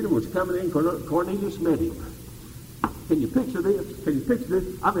 And Peter was coming in, Cornelius met him. Can you picture this? Can you picture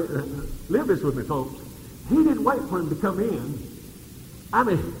this? I mean, live this with me, folks. He didn't wait for him to come in. I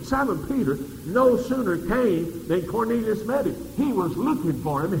mean, Simon Peter no sooner came than Cornelius met him. He was looking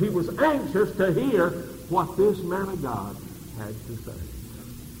for him. He was anxious to hear what this man of God had to say.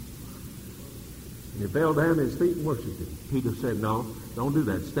 And he fell down at his feet and worshipped him. Peter said, no, don't do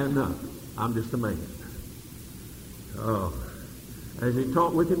that. Stand up. I'm just a man. Oh. As he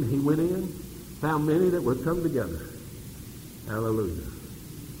talked with him, he went in, found many that would come together. Hallelujah.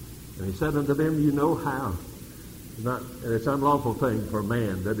 And he said unto them, you know how it's an unlawful thing for a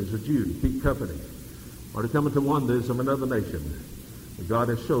man that is a Jew to keep company or to come into one that is of another nation. But God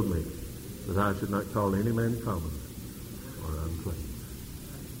has showed me that I should not call any man common or unclean.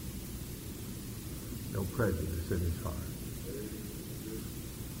 No prejudice in his heart.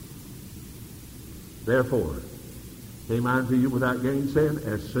 Therefore, came I unto you without gainsaying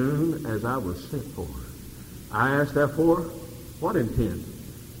as soon as I was sent for. I asked, therefore, what intent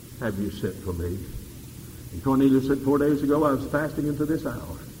have you sent for me? And Cornelius said, 4 days ago I was fasting unto this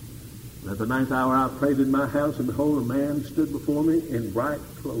hour. And at the 9th hour I prayed in my house, and behold, a man stood before me in bright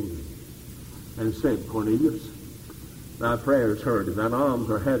clothing, and said, Cornelius, thy prayer is heard, and thine alms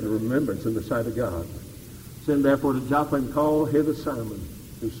are had in remembrance in the sight of God. Send therefore to Joppa and call hither Simon,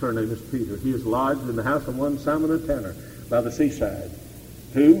 whose surname is Peter. He is lodged in the house of one Simon a tanner by the seaside,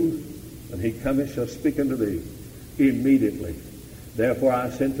 who, when he cometh, shall speak unto thee immediately. Therefore I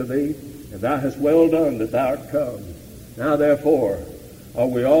sent to thee, and thou hast well done that thou art come. Now therefore are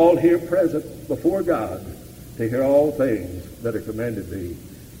we all here present before God to hear all things that are commanded thee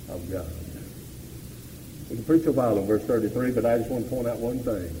of God. We can preach a while on verse 33, but I just want to point out one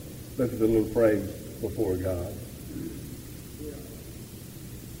thing. Look at the little phrase, before God.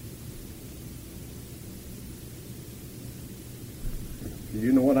 Do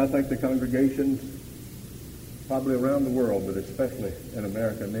you know what I think the congregations, probably around the world, but especially in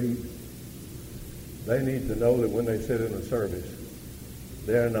America, need? They need to know that when they sit in a service,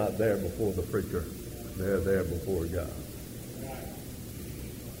 they're not there before the preacher. They're there before God.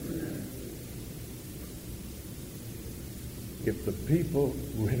 If the people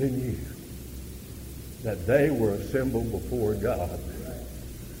really knew that they were assembled before God,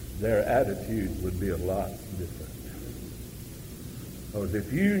 their attitude would be a lot different. Because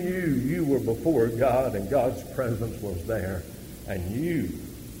if you knew you were before God and God's presence was there, and you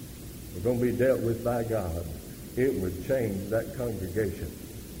were going to be dealt with by God, it would change that congregation,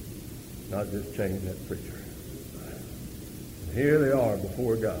 not just change that preacher. And here they are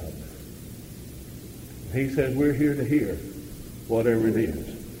before God. He says we're here to hear whatever it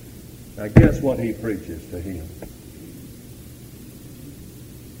is. Now guess what he preaches to him?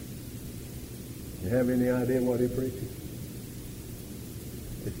 You have any idea what he preaches?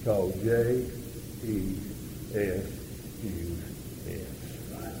 It's called J-E-S-U-S.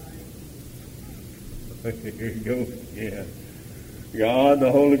 Here you go. Yeah. God,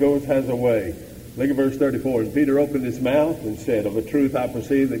 the Holy Ghost, has a way. Look at verse 34. And Peter opened his mouth and said, Of a truth I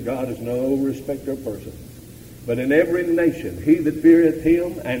perceive that God is no respecter of persons. But in every nation he that feareth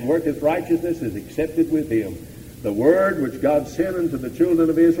him and worketh righteousness is accepted with him. The word which God sent unto the children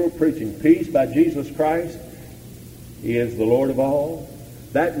of Israel, preaching peace by Jesus Christ, he is the Lord of all.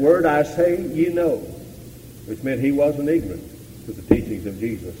 That word I say ye know, which meant he wasn't ignorant to the teachings of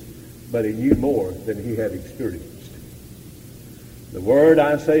Jesus, but he knew more than he had experienced. The word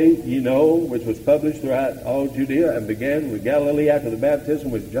I say ye know, which was published throughout all Judea and began with Galilee after the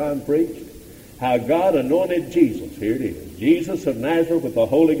baptism which John preached, how God anointed Jesus, here it is, Jesus of Nazareth with the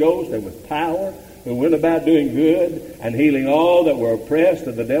Holy Ghost and with power, who went about doing good and healing all that were oppressed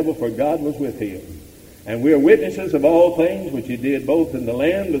of the devil, for God was with him. And we are witnesses of all things which he did both in the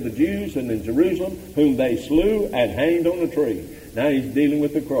land of the Jews and in Jerusalem, whom they slew and hanged on a tree. Now he's dealing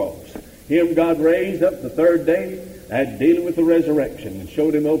with the cross. Him God raised up the third day, and dealing with the resurrection, and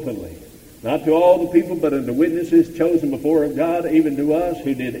showed him openly, not to all the people, but unto witnesses chosen before of God, even to us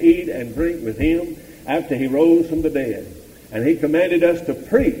who did eat and drink with him after he rose from the dead. And he commanded us to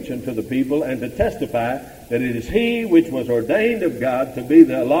preach unto the people and to testify that it is he which was ordained of God to be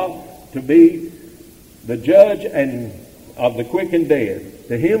the judge and of the quick and dead.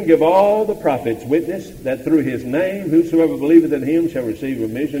 To him give all the prophets witness that through his name whosoever believeth in him shall receive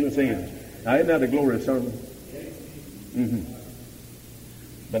remission of sins. Now, isn't that a glorious sermon? Mm-hmm.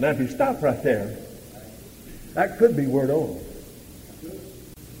 But now if you stop right there, that could be word only.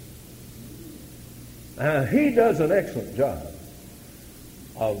 He does an excellent job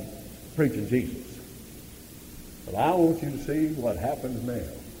of preaching Jesus. But I want you to see what happens now.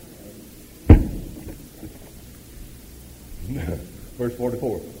 Verse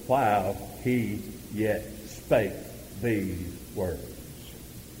 44, while he yet spake these words.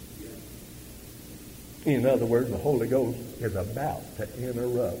 In other words, the Holy Ghost is about to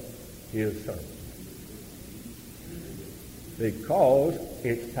interrupt his sermon. Because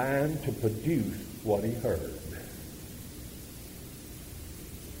it's time to produce what he heard.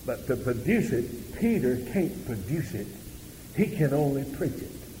 But to produce it, Peter can't produce it. He can only preach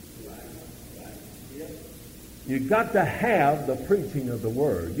it. You've got to have the preaching of the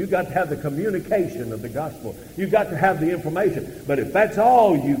Word. You've got to have the communication of the gospel. You've got to have the information. But if that's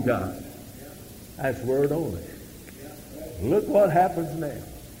all you got, that's word only. Look what happens now.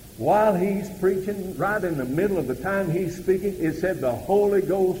 While he's preaching, right in the middle of the time he's speaking, it said the Holy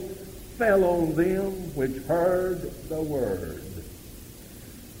Ghost fell on them which heard the Word.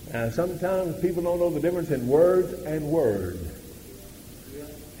 Now, sometimes people don't know the difference in words and word.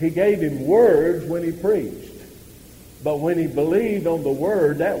 He gave him words when he preached. But when he believed on the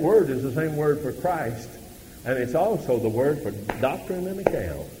Word, that word is the same word for Christ. And it's also the word for doctrine and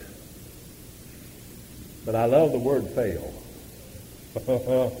account. But I love the word fail.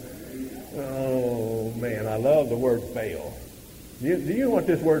 Oh, man, I love the word fail. Do you know what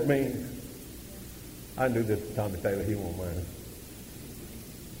this word means? I knew this to Tommy Taylor. He won't mind.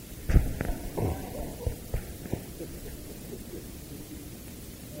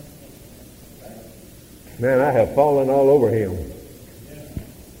 Man, I have fallen all over him.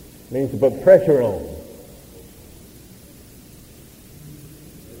 Means to put pressure on.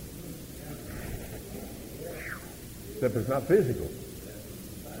 Except it's not physical.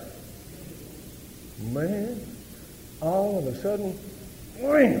 Man, all of a sudden,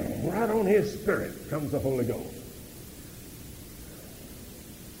 wham, right on his spirit comes the Holy Ghost.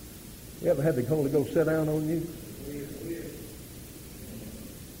 You ever had the Holy Ghost sit down on you?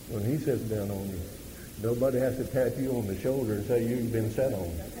 When he sits down on you, nobody has to tap you on the shoulder and say you've been set on.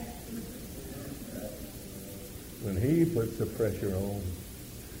 When he puts the pressure on,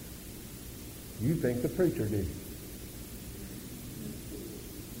 you think the preacher did.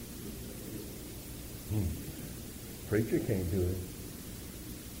 Preacher can't do it.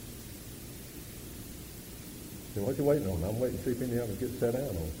 So what you waiting on? I'm waiting to see if any of them get set down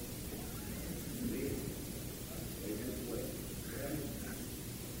on.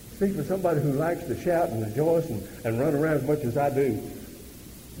 Speaking of somebody who likes to shout and rejoice and run around as much as I do,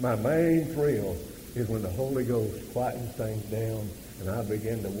 my main thrill is when the Holy Ghost quietens things down and I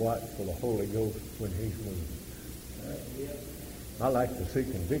begin to watch for the Holy Ghost when he's moving. I like to see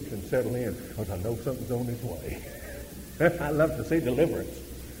conviction settle in because I know something's on its way. I love to see deliverance.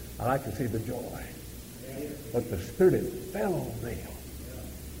 I like to see the joy. But the Spirit fell on them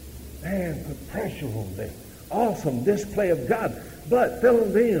and put pressure on them. Awesome display of God. But fell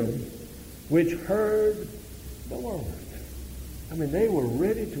on them which heard the word. I mean, they were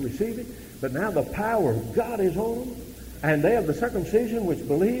ready to receive it, but now the power of God is on them. And they of the circumcision which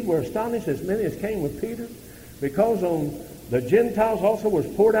believed were astonished, as many as came with Peter, because on the Gentiles also was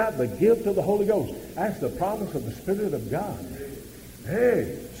poured out the gift of the Holy Ghost. That's the promise of the Spirit of God.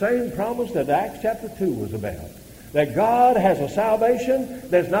 Hey, same promise that Acts chapter 2 was about. That God has a salvation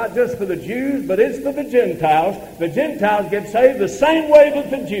that's not just for the Jews, but it's for the Gentiles. The Gentiles get saved the same way that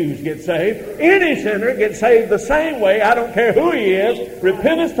the Jews get saved. Any sinner gets saved the same way. I don't care who he is.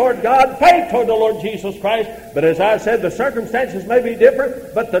 Repentance toward God, faith toward the Lord Jesus Christ. But as I said, the circumstances may be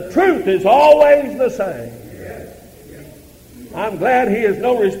different, but the truth is always the same. I'm glad he is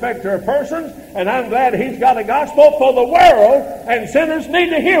no respecter of persons, and I'm glad he's got a gospel for the world, and sinners need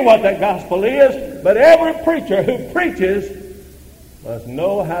to hear what that gospel is. But every preacher who preaches must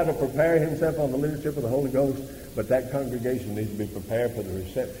know how to prepare himself on the leadership of the Holy Ghost, but that congregation needs to be prepared for the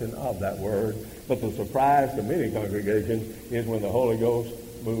reception of that word. But the surprise to many congregations is when the Holy Ghost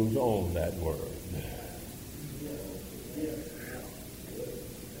moves on that word.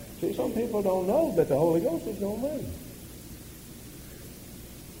 See, some people don't know that the Holy Ghost is going to move.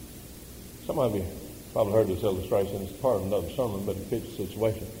 Some of you probably heard this illustration. It's part of another sermon, but it fits the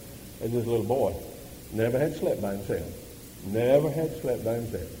situation. There's this little boy. Never had slept by himself. Never had slept by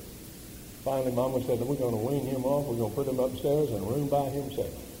himself. Finally, Mama said that we're going to wean him off. We're going to put him upstairs in a room by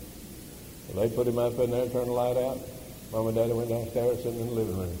himself. So they put him up in there, turned the light out. Mama and Daddy went downstairs, sitting in the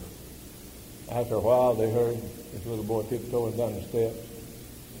living room. After a while, they heard this little boy tiptoeing down the steps.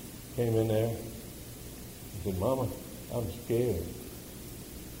 Came in there. He said, Mama, I'm scared.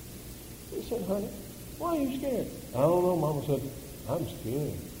 He said, honey, why are you scared? I don't know. Mama said, I'm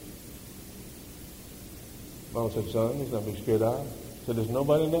scared. Mama said, son, there's nothing to be scared of. Said, there's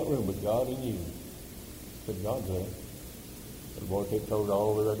nobody in that room but God and you. Said, God's there. The boy tiptoed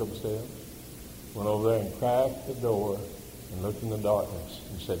all the way back up the steps, went over there and cracked the door and looked in the darkness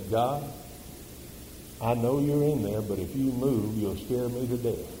and said, God, I know you're in there, but if you move, you'll scare me to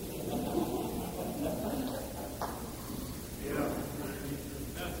death.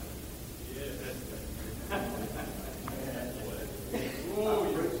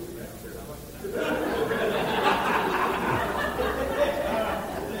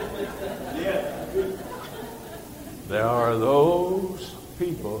 There are those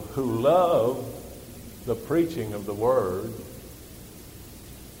people who love the preaching of the Word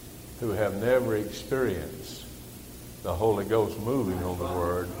who have never experienced the Holy Ghost moving on the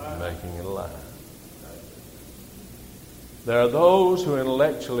Word and making it alive. There are those who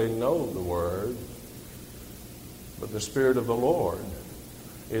intellectually know the Word, but the Spirit of the Lord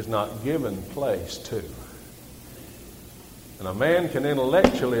is not given place to. And a man can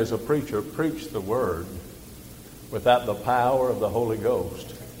intellectually, as a preacher, preach the Word without the power of the Holy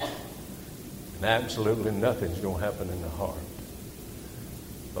Ghost. And absolutely nothing's going to happen in the heart.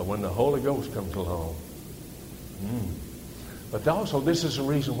 But when the Holy Ghost comes along, But also this is the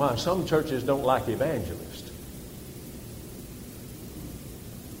reason why some churches don't like evangelists.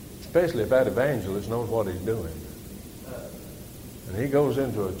 Especially if that evangelist knows what he's doing. And he goes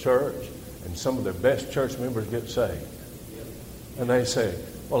into a church and some of the best church members get saved. And they say,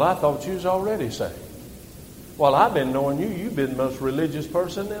 well, I thought you was already saved. Well, I've been knowing you. You've been the most religious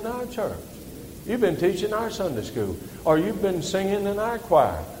person in our church. You've been teaching our Sunday school. Or you've been singing in our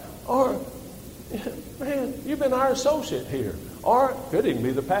choir. Or, man, you've been our associate here. Or could even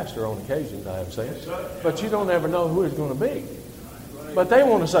be the pastor on occasions, I have seen. But you don't ever know who it's going to be. But they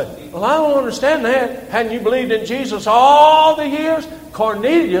want to say, well, I don't understand that. Hadn't you believed in Jesus all the years?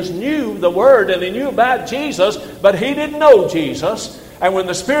 Cornelius knew the Word and he knew about Jesus, but he didn't know Jesus. And when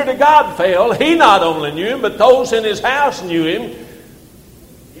the Spirit of God fell, he not only knew him, but those in his house knew him.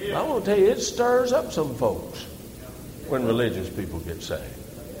 I want to tell you, it stirs up some folks when religious people get saved.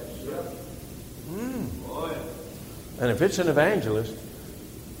 And if it's an evangelist,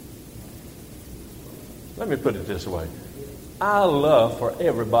 let me put it this way. I love for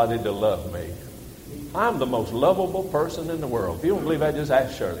everybody to love me. I'm the most lovable person in the world. If you don't believe that, just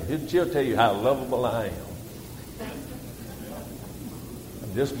ask Shirley. She'll tell you how lovable I am.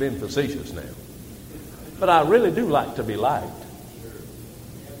 I'm just being facetious now. But I really do like to be liked.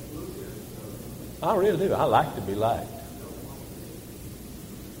 I really do. I like to be liked.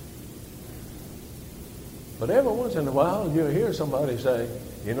 But every once in a while, you'll hear somebody say,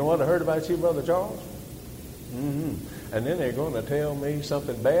 you know what I heard about you, Brother Charles? Mm-hmm. And then they're going to tell me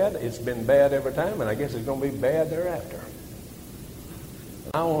something bad. It's been bad every time, and I guess it's going to be bad thereafter.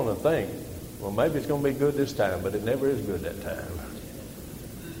 I want to think, well, maybe it's going to be good this time, but it never is good that time.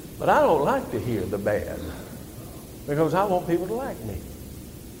 But I don't like to hear the bad because I want people to like me.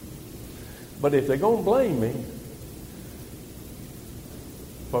 But if they're going to blame me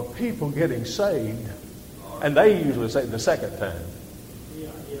for people getting saved, and they usually say the second time.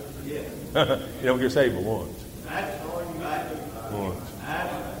 You don't get saved but once. Once.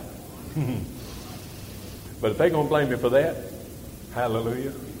 But if they're going to blame me for that,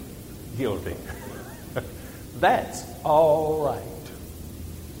 hallelujah, guilty. That's all right.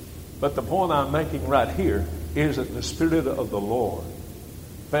 But the point I'm making right here is that the Spirit of the Lord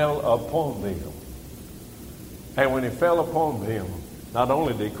fell upon them. And when He fell upon them, not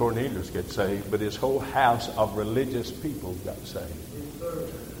only did Cornelius get saved, but his whole house of religious people got saved.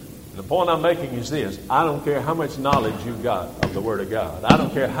 And the point I'm making is this. I don't care how much knowledge you've got of the Word of God. I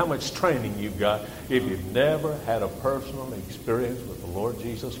don't care how much training you've got. If you've never had a personal experience with the Lord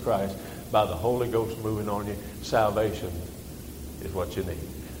Jesus Christ by the Holy Ghost moving on you, salvation is what you need.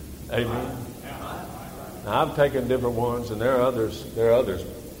 Amen. Now, I've taken different ones, and there are others.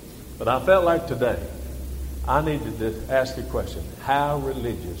 But I felt like today, I needed to ask a question. How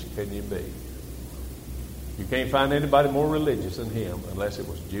religious can you be? You can't find anybody more religious than him unless it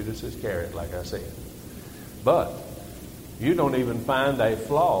was Judas Iscariot, like I said. But you don't even find a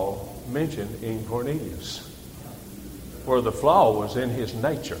flaw mentioned in Cornelius, where the flaw was in his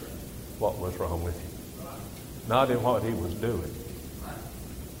nature. What was wrong with him? Not in what he was doing.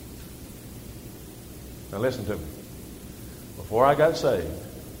 Now listen to me. Before I got saved,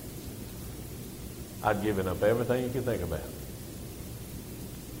 I'd given up everything you could think about.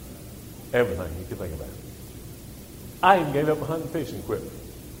 Everything you could think about. I even gave up my hunting fishing equipment.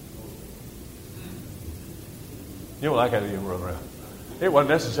 You know, like I didn't even run around. It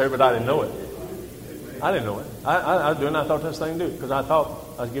wasn't necessary, but I didn't know it. I didn't know it. I was doing I thought this thing do because I thought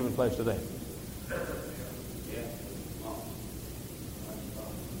I was giving place to that.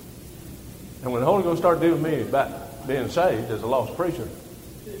 And when the Holy Ghost started dealing with me about being saved as a lost preacher,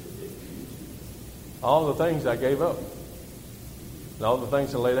 all the things I gave up and all the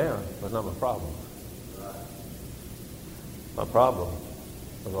things I lay down was not my problem. My problem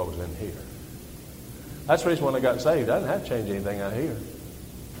was what was in here. That's the reason when I got saved, I didn't have to change anything out here.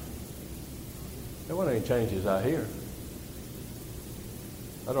 There weren't any changes out here.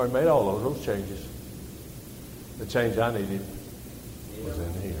 I'd already made all those changes. The change I needed was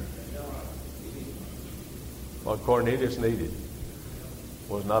in here. What Cornelius needed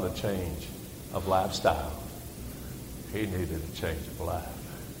was not a change of lifestyle. He needed a change of life.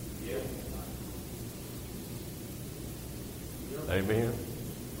 Amen.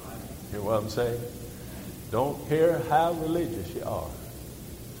 Hear what I'm saying? Don't care how religious you are.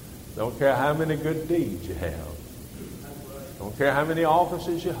 Don't care how many good deeds you have. Don't care how many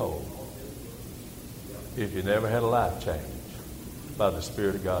offices you hold. If you never had a life change by the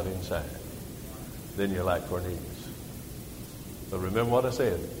Spirit of God inside, then you're like Cornelius. But remember what I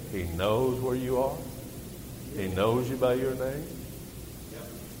said. He knows where you are. He knows you by your name.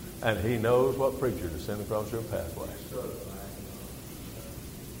 And He knows what preacher to send across your pathway.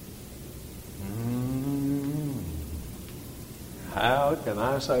 How can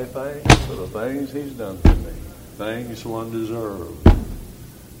I say thanks for the things He's done for me? Things one deserved.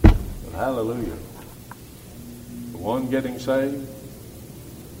 But hallelujah. The one getting saved,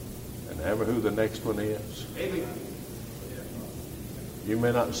 and ever who the next one is. You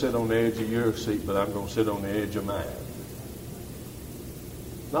may not sit on the edge of your seat, but I'm going to sit on the edge of mine.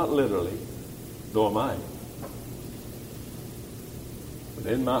 Not literally, though I might. But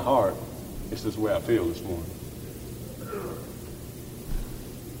in my heart, this is the way I feel this morning.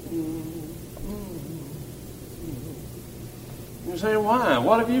 You're saying, why?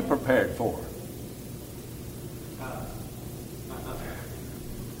 What have you prepared for?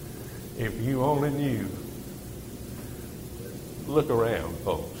 If you only knew. Look around,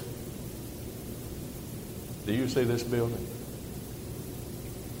 folks. Do you see this building?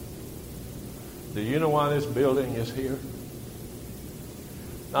 Do you know why this building is here?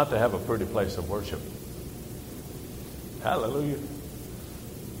 Not to have a pretty place of worship. Hallelujah.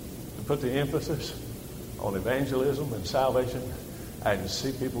 To put the emphasis on evangelism and salvation and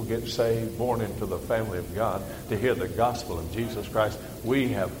see people get saved, born into the family of God, to hear the gospel of Jesus Christ. We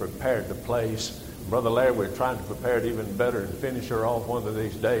have prepared the place. Brother Larry, we're trying to prepare it even better and finish her off one of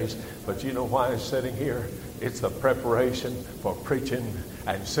these days. But you know why it's sitting here? It's the preparation for preaching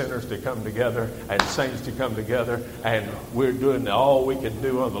and sinners to come together and saints to come together. And we're doing all we can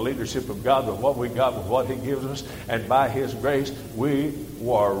do on the leadership of God with what we got, with what He gives us. And by His grace, we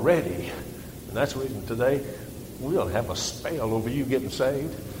are ready. And that's the reason today we'll have a spell over you getting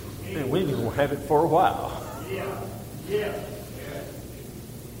saved. And we will have it for a while. Yeah.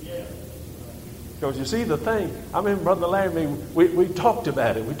 Because you see the thing, I remember Brother Larry, we talked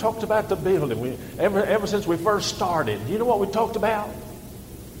about it. We talked about the building. Ever since we first started, you know what we talked about?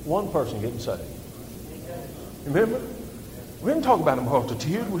 One person getting saved. Remember? We didn't talk about a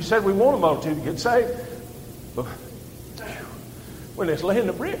multitude. We said we want a multitude to get saved. But when it's laying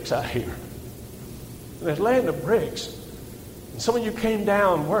the bricks out here, when it's laying the bricks, and some of you came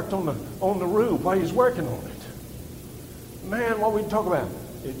down and worked on the roof while he was working on it. Man, what we talk about?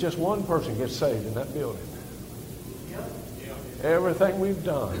 If just one person gets saved in that building, everything we've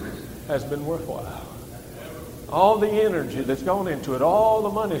done has been worthwhile. All the energy that's gone into it, all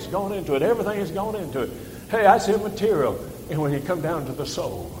the money that's gone into it, everything has gone into it. Hey, I see material. And when you come down to the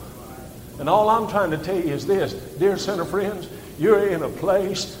soul. And all I'm trying to tell you is this, dear sinner friends, you're in a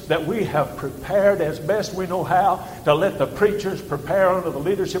place that we have prepared as best we know how to let the preachers prepare under the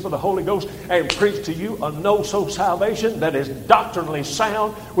leadership of the Holy Ghost and preach to you a no-so salvation that is doctrinally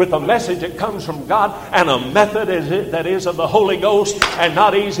sound with a message that comes from God and a method that is of the Holy Ghost and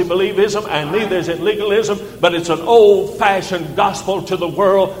not easy believism, and neither is it legalism, but it's an old-fashioned gospel to the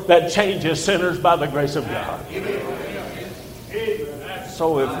world that changes sinners by the grace of God.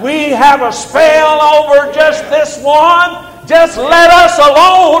 So if we have a spell over just this one, just let us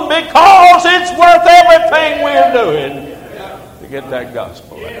alone, because it's worth everything we're doing to get that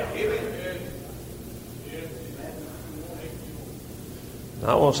gospel out. Now,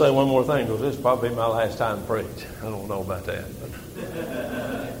 I want to say one more thing, because this is probably my last time to preach. I don't know about that,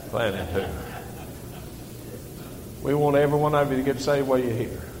 but planning to. We want every one of you to get saved while you're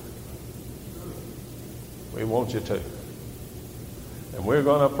here. We want you to. And we're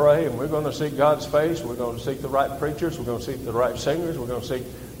going to pray, and we're going to seek God's face. We're going to seek the right preachers. We're going to seek the right singers. We're going to seek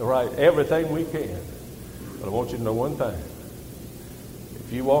the right everything we can. But I want you to know one thing.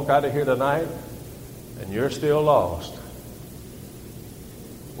 If you walk out of here tonight and you're still lost,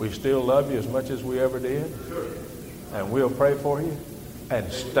 we still love you as much as we ever did. And we'll pray for you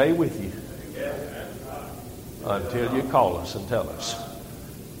and stay with you until you call us and tell us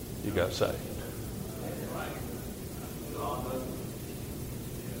you got saved.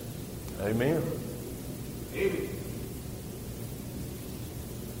 Amen.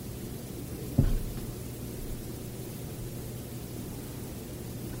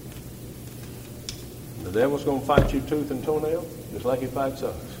 The devil's going to fight you tooth and toenail, just like he fights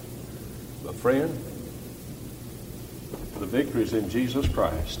us. But friend, the victory is in Jesus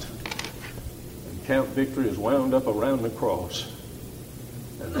Christ. And count victory is wound up around the cross.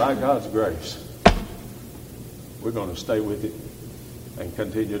 And by God's grace, we're going to stay with it and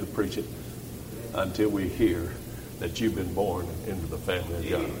continue to preach it until we hear that you've been born into the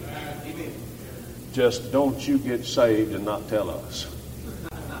family of God. Amen. Just don't you get saved and not tell us.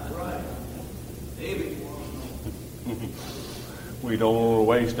 Amen. We don't want to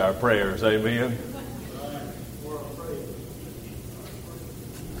waste our prayers. Amen.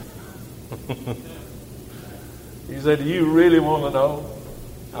 You said, do you really want to know?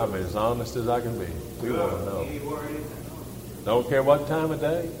 I'm as honest as I can be. We want to know. Don't care what time of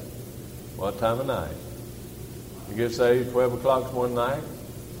day, what time of night. You get saved 12 o'clock one night,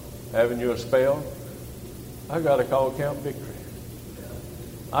 having you a spell, I got to call Camp Victory.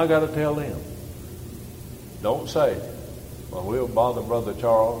 I got to tell them. Don't say, well, we'll bother Brother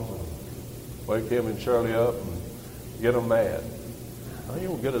Charles and wake him and Shirley up and get them mad. Oh, you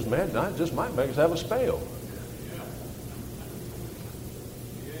won't get us mad tonight. It just might make us have a spell.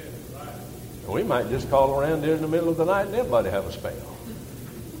 We might just call around there in the middle of the night and everybody have a spell.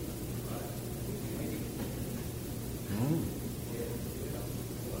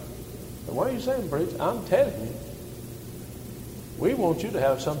 And what are you saying, preacher? I'm telling you, we want you to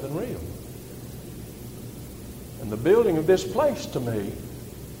have something real. And the building of this place, to me,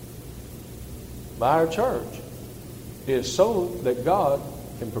 by our church, is so that God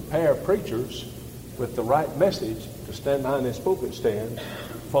can prepare preachers with the right message to stand behind this pulpit stand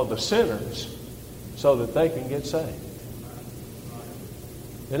for the sinners so that they can get saved.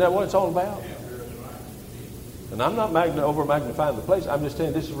 Isn't that what it's all about? And I'm not over magnifying the place. I'm just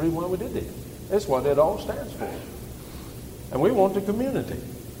saying this is the reason why we did this. That's what it all stands for. And we want the community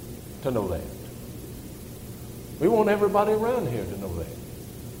to know that. We want everybody around here to know that.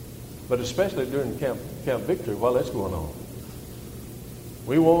 But especially during Camp Victory, while that's going on.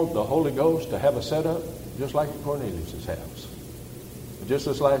 We want the Holy Ghost to have a setup just like at Cornelius' house. Just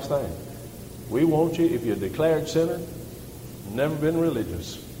this last thing. We want you, if you're a declared sinner, never been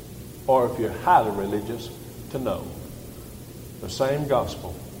religious, or if you're highly religious, to know the same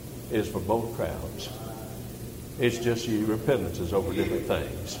gospel is for both crowds. It's just your repentances over different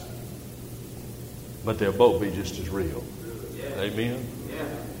things. But they'll both be just as real. Amen?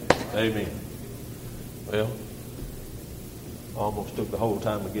 Amen. Well, almost took the whole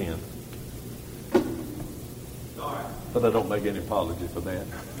time again. But I don't make any apology for that.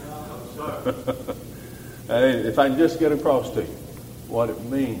 Hey, if I can just get across to you what it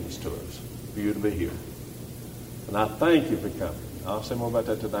means to us for you to be here. And I thank you for coming. I'll say more about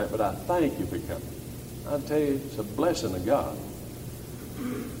that tonight, but I thank you for coming. I tell you, it's a blessing of God.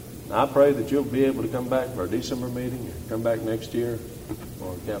 And I pray that you'll be able to come back for our December meeting or come back next year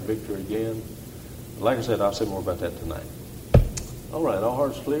for Camp Victory again. Like I said, I'll say more about that tonight. All right, all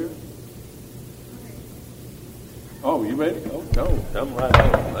hearts clear? Oh, you ready? Oh, no, come right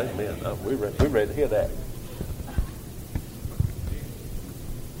on. Amen. No, we're ready to hear that.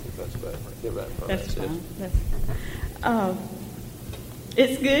 That's better. Get right in front. That's fine.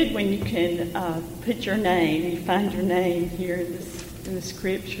 It's good when you can put your name, you find your name here in the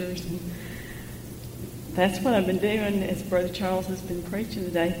scriptures. And that's what I've been doing as Brother Charles has been preaching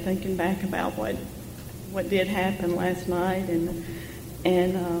today, thinking back about what did happen last night and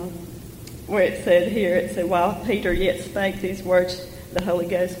where it said, while Peter yet spake these words, the Holy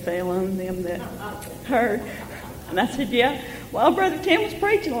Ghost fell on them that heard. And I said, yeah, while Brother Tim was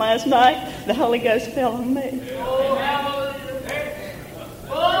preaching last night, the Holy Ghost fell on me. Oh, hallelujah.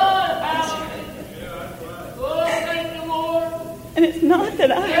 Oh, hallelujah. Oh, thank you, Lord. And it's not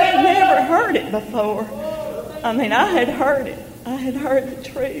that I had never heard it before. I mean, I had heard it. I had heard the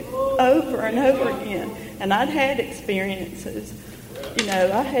truth over and over again. And I'd had experiences. You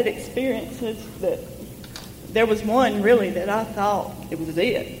know, I had experiences that there was one really that I thought it was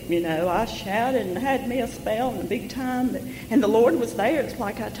it. You know, I shouted and had me a spell and a big time. And the Lord was there. It's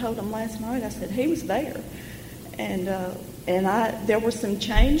like I told him last night. I said, he was there. And there were some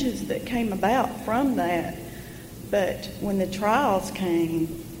changes that came about from that. But when the trials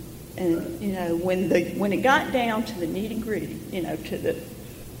came, and, you know, when it got down to the nitty-gritty, you know, to the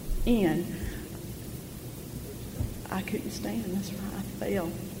end, I couldn't stand. That's right.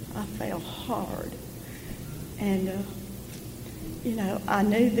 I fell hard. And, you know, I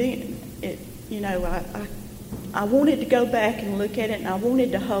knew then, I wanted to go back and look at it, and I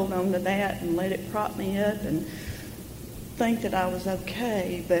wanted to hold on to that and let it prop me up and think that I was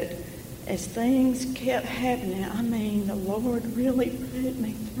okay. But as things kept happening, I mean, the Lord really put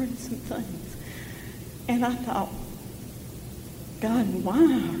me through some things. And I thought, God, why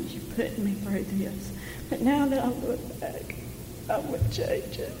are you putting me through this? But now that I look back, I would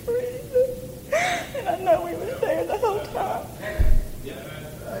change it for anything. And I know he was there the whole time.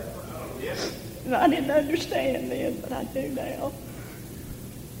 And I didn't understand then, but I do now.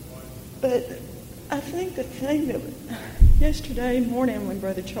 But I think the thing that yesterday morning when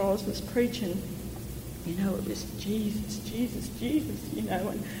Brother Charles was preaching, you know, it was Jesus, Jesus, Jesus, you know,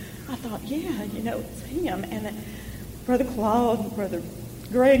 and I thought, yeah, you know, it's him. And Brother Claude, Brother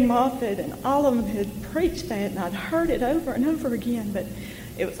Greg Moffitt, and all of them had preached that, and I'd heard it over and over again, but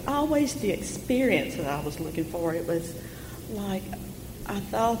it was always the experience that I was looking for. It was like I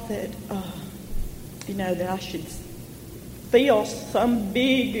thought that, you know, that I should feel some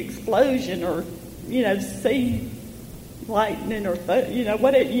big explosion or, you know, see lightning or, you know,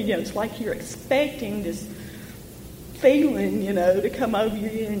 whatever. You know, it's like you're expecting this feeling, you know, to come over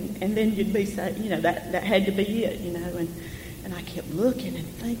you, and then you'd be, you know, that had to be it, you know, and I kept looking and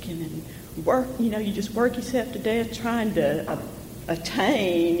thinking and work, you know, you just work yourself to death trying to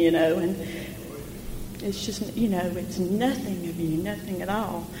attain, you know, and it's just, you know, it's nothing of you, nothing at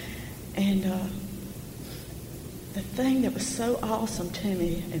all. And the thing that was so awesome to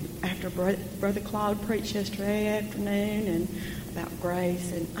me, and after Brother Claude preached yesterday afternoon and about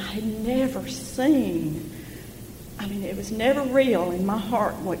grace, and I had never seen, I mean, it was never real in my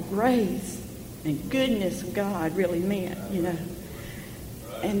heart what grace and goodness of God really meant, you know.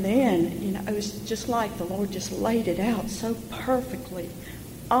 And then, you know, it was just like the Lord just laid it out so perfectly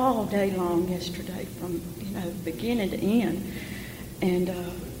all day long yesterday from, you know, beginning to end. And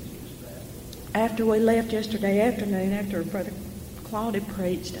after we left yesterday afternoon, after Brother Claude had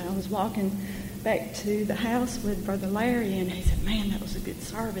preached, I was walking back to the house with Brother Larry, and he said, "Man, that was a good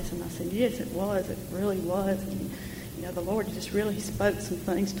service." And I said, "Yes, it was. It really was." And, you know, the Lord just really spoke some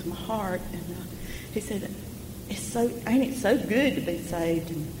things to my heart. And he said, ain't it so good to be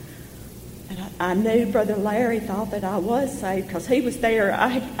saved? And I knew Brother Larry thought that I was saved because he was there.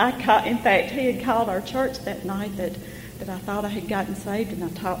 In fact, he had called our church that night that I thought I had gotten saved, and I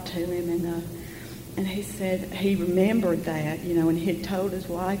talked to him, and he said he remembered that, you know, and he had told his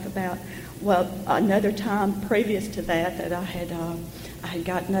wife about, well, another time previous to that I had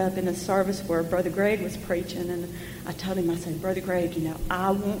gotten up in a service where Brother Greg was preaching, and I told him, I said, "Brother Greg, you know,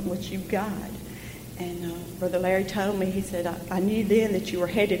 I want what you got." And Brother Larry told me, he said, I knew then that you were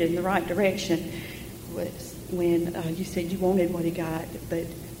headed in the right direction when you said you wanted what he got. But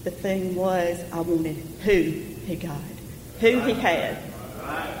the thing was, I wanted who he got, who he had,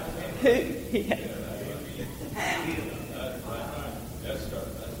 who he had.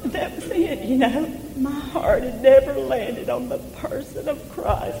 That was it, you know. My heart had never landed on the person of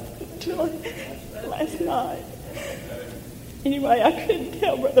Christ until last night. Anyway, I couldn't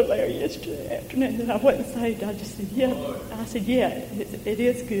tell Brother Larry yesterday afternoon that I wasn't saved. I just said, yeah. I said, yeah, it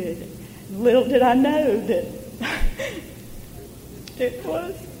is good. Little did I know that it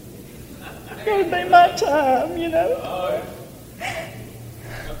was going to be my time, you know.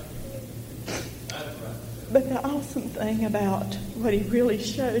 But the awesome thing about what he really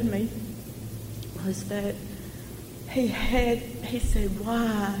showed me was that he said,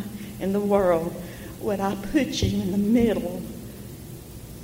 "Why in the world would I put you in the middle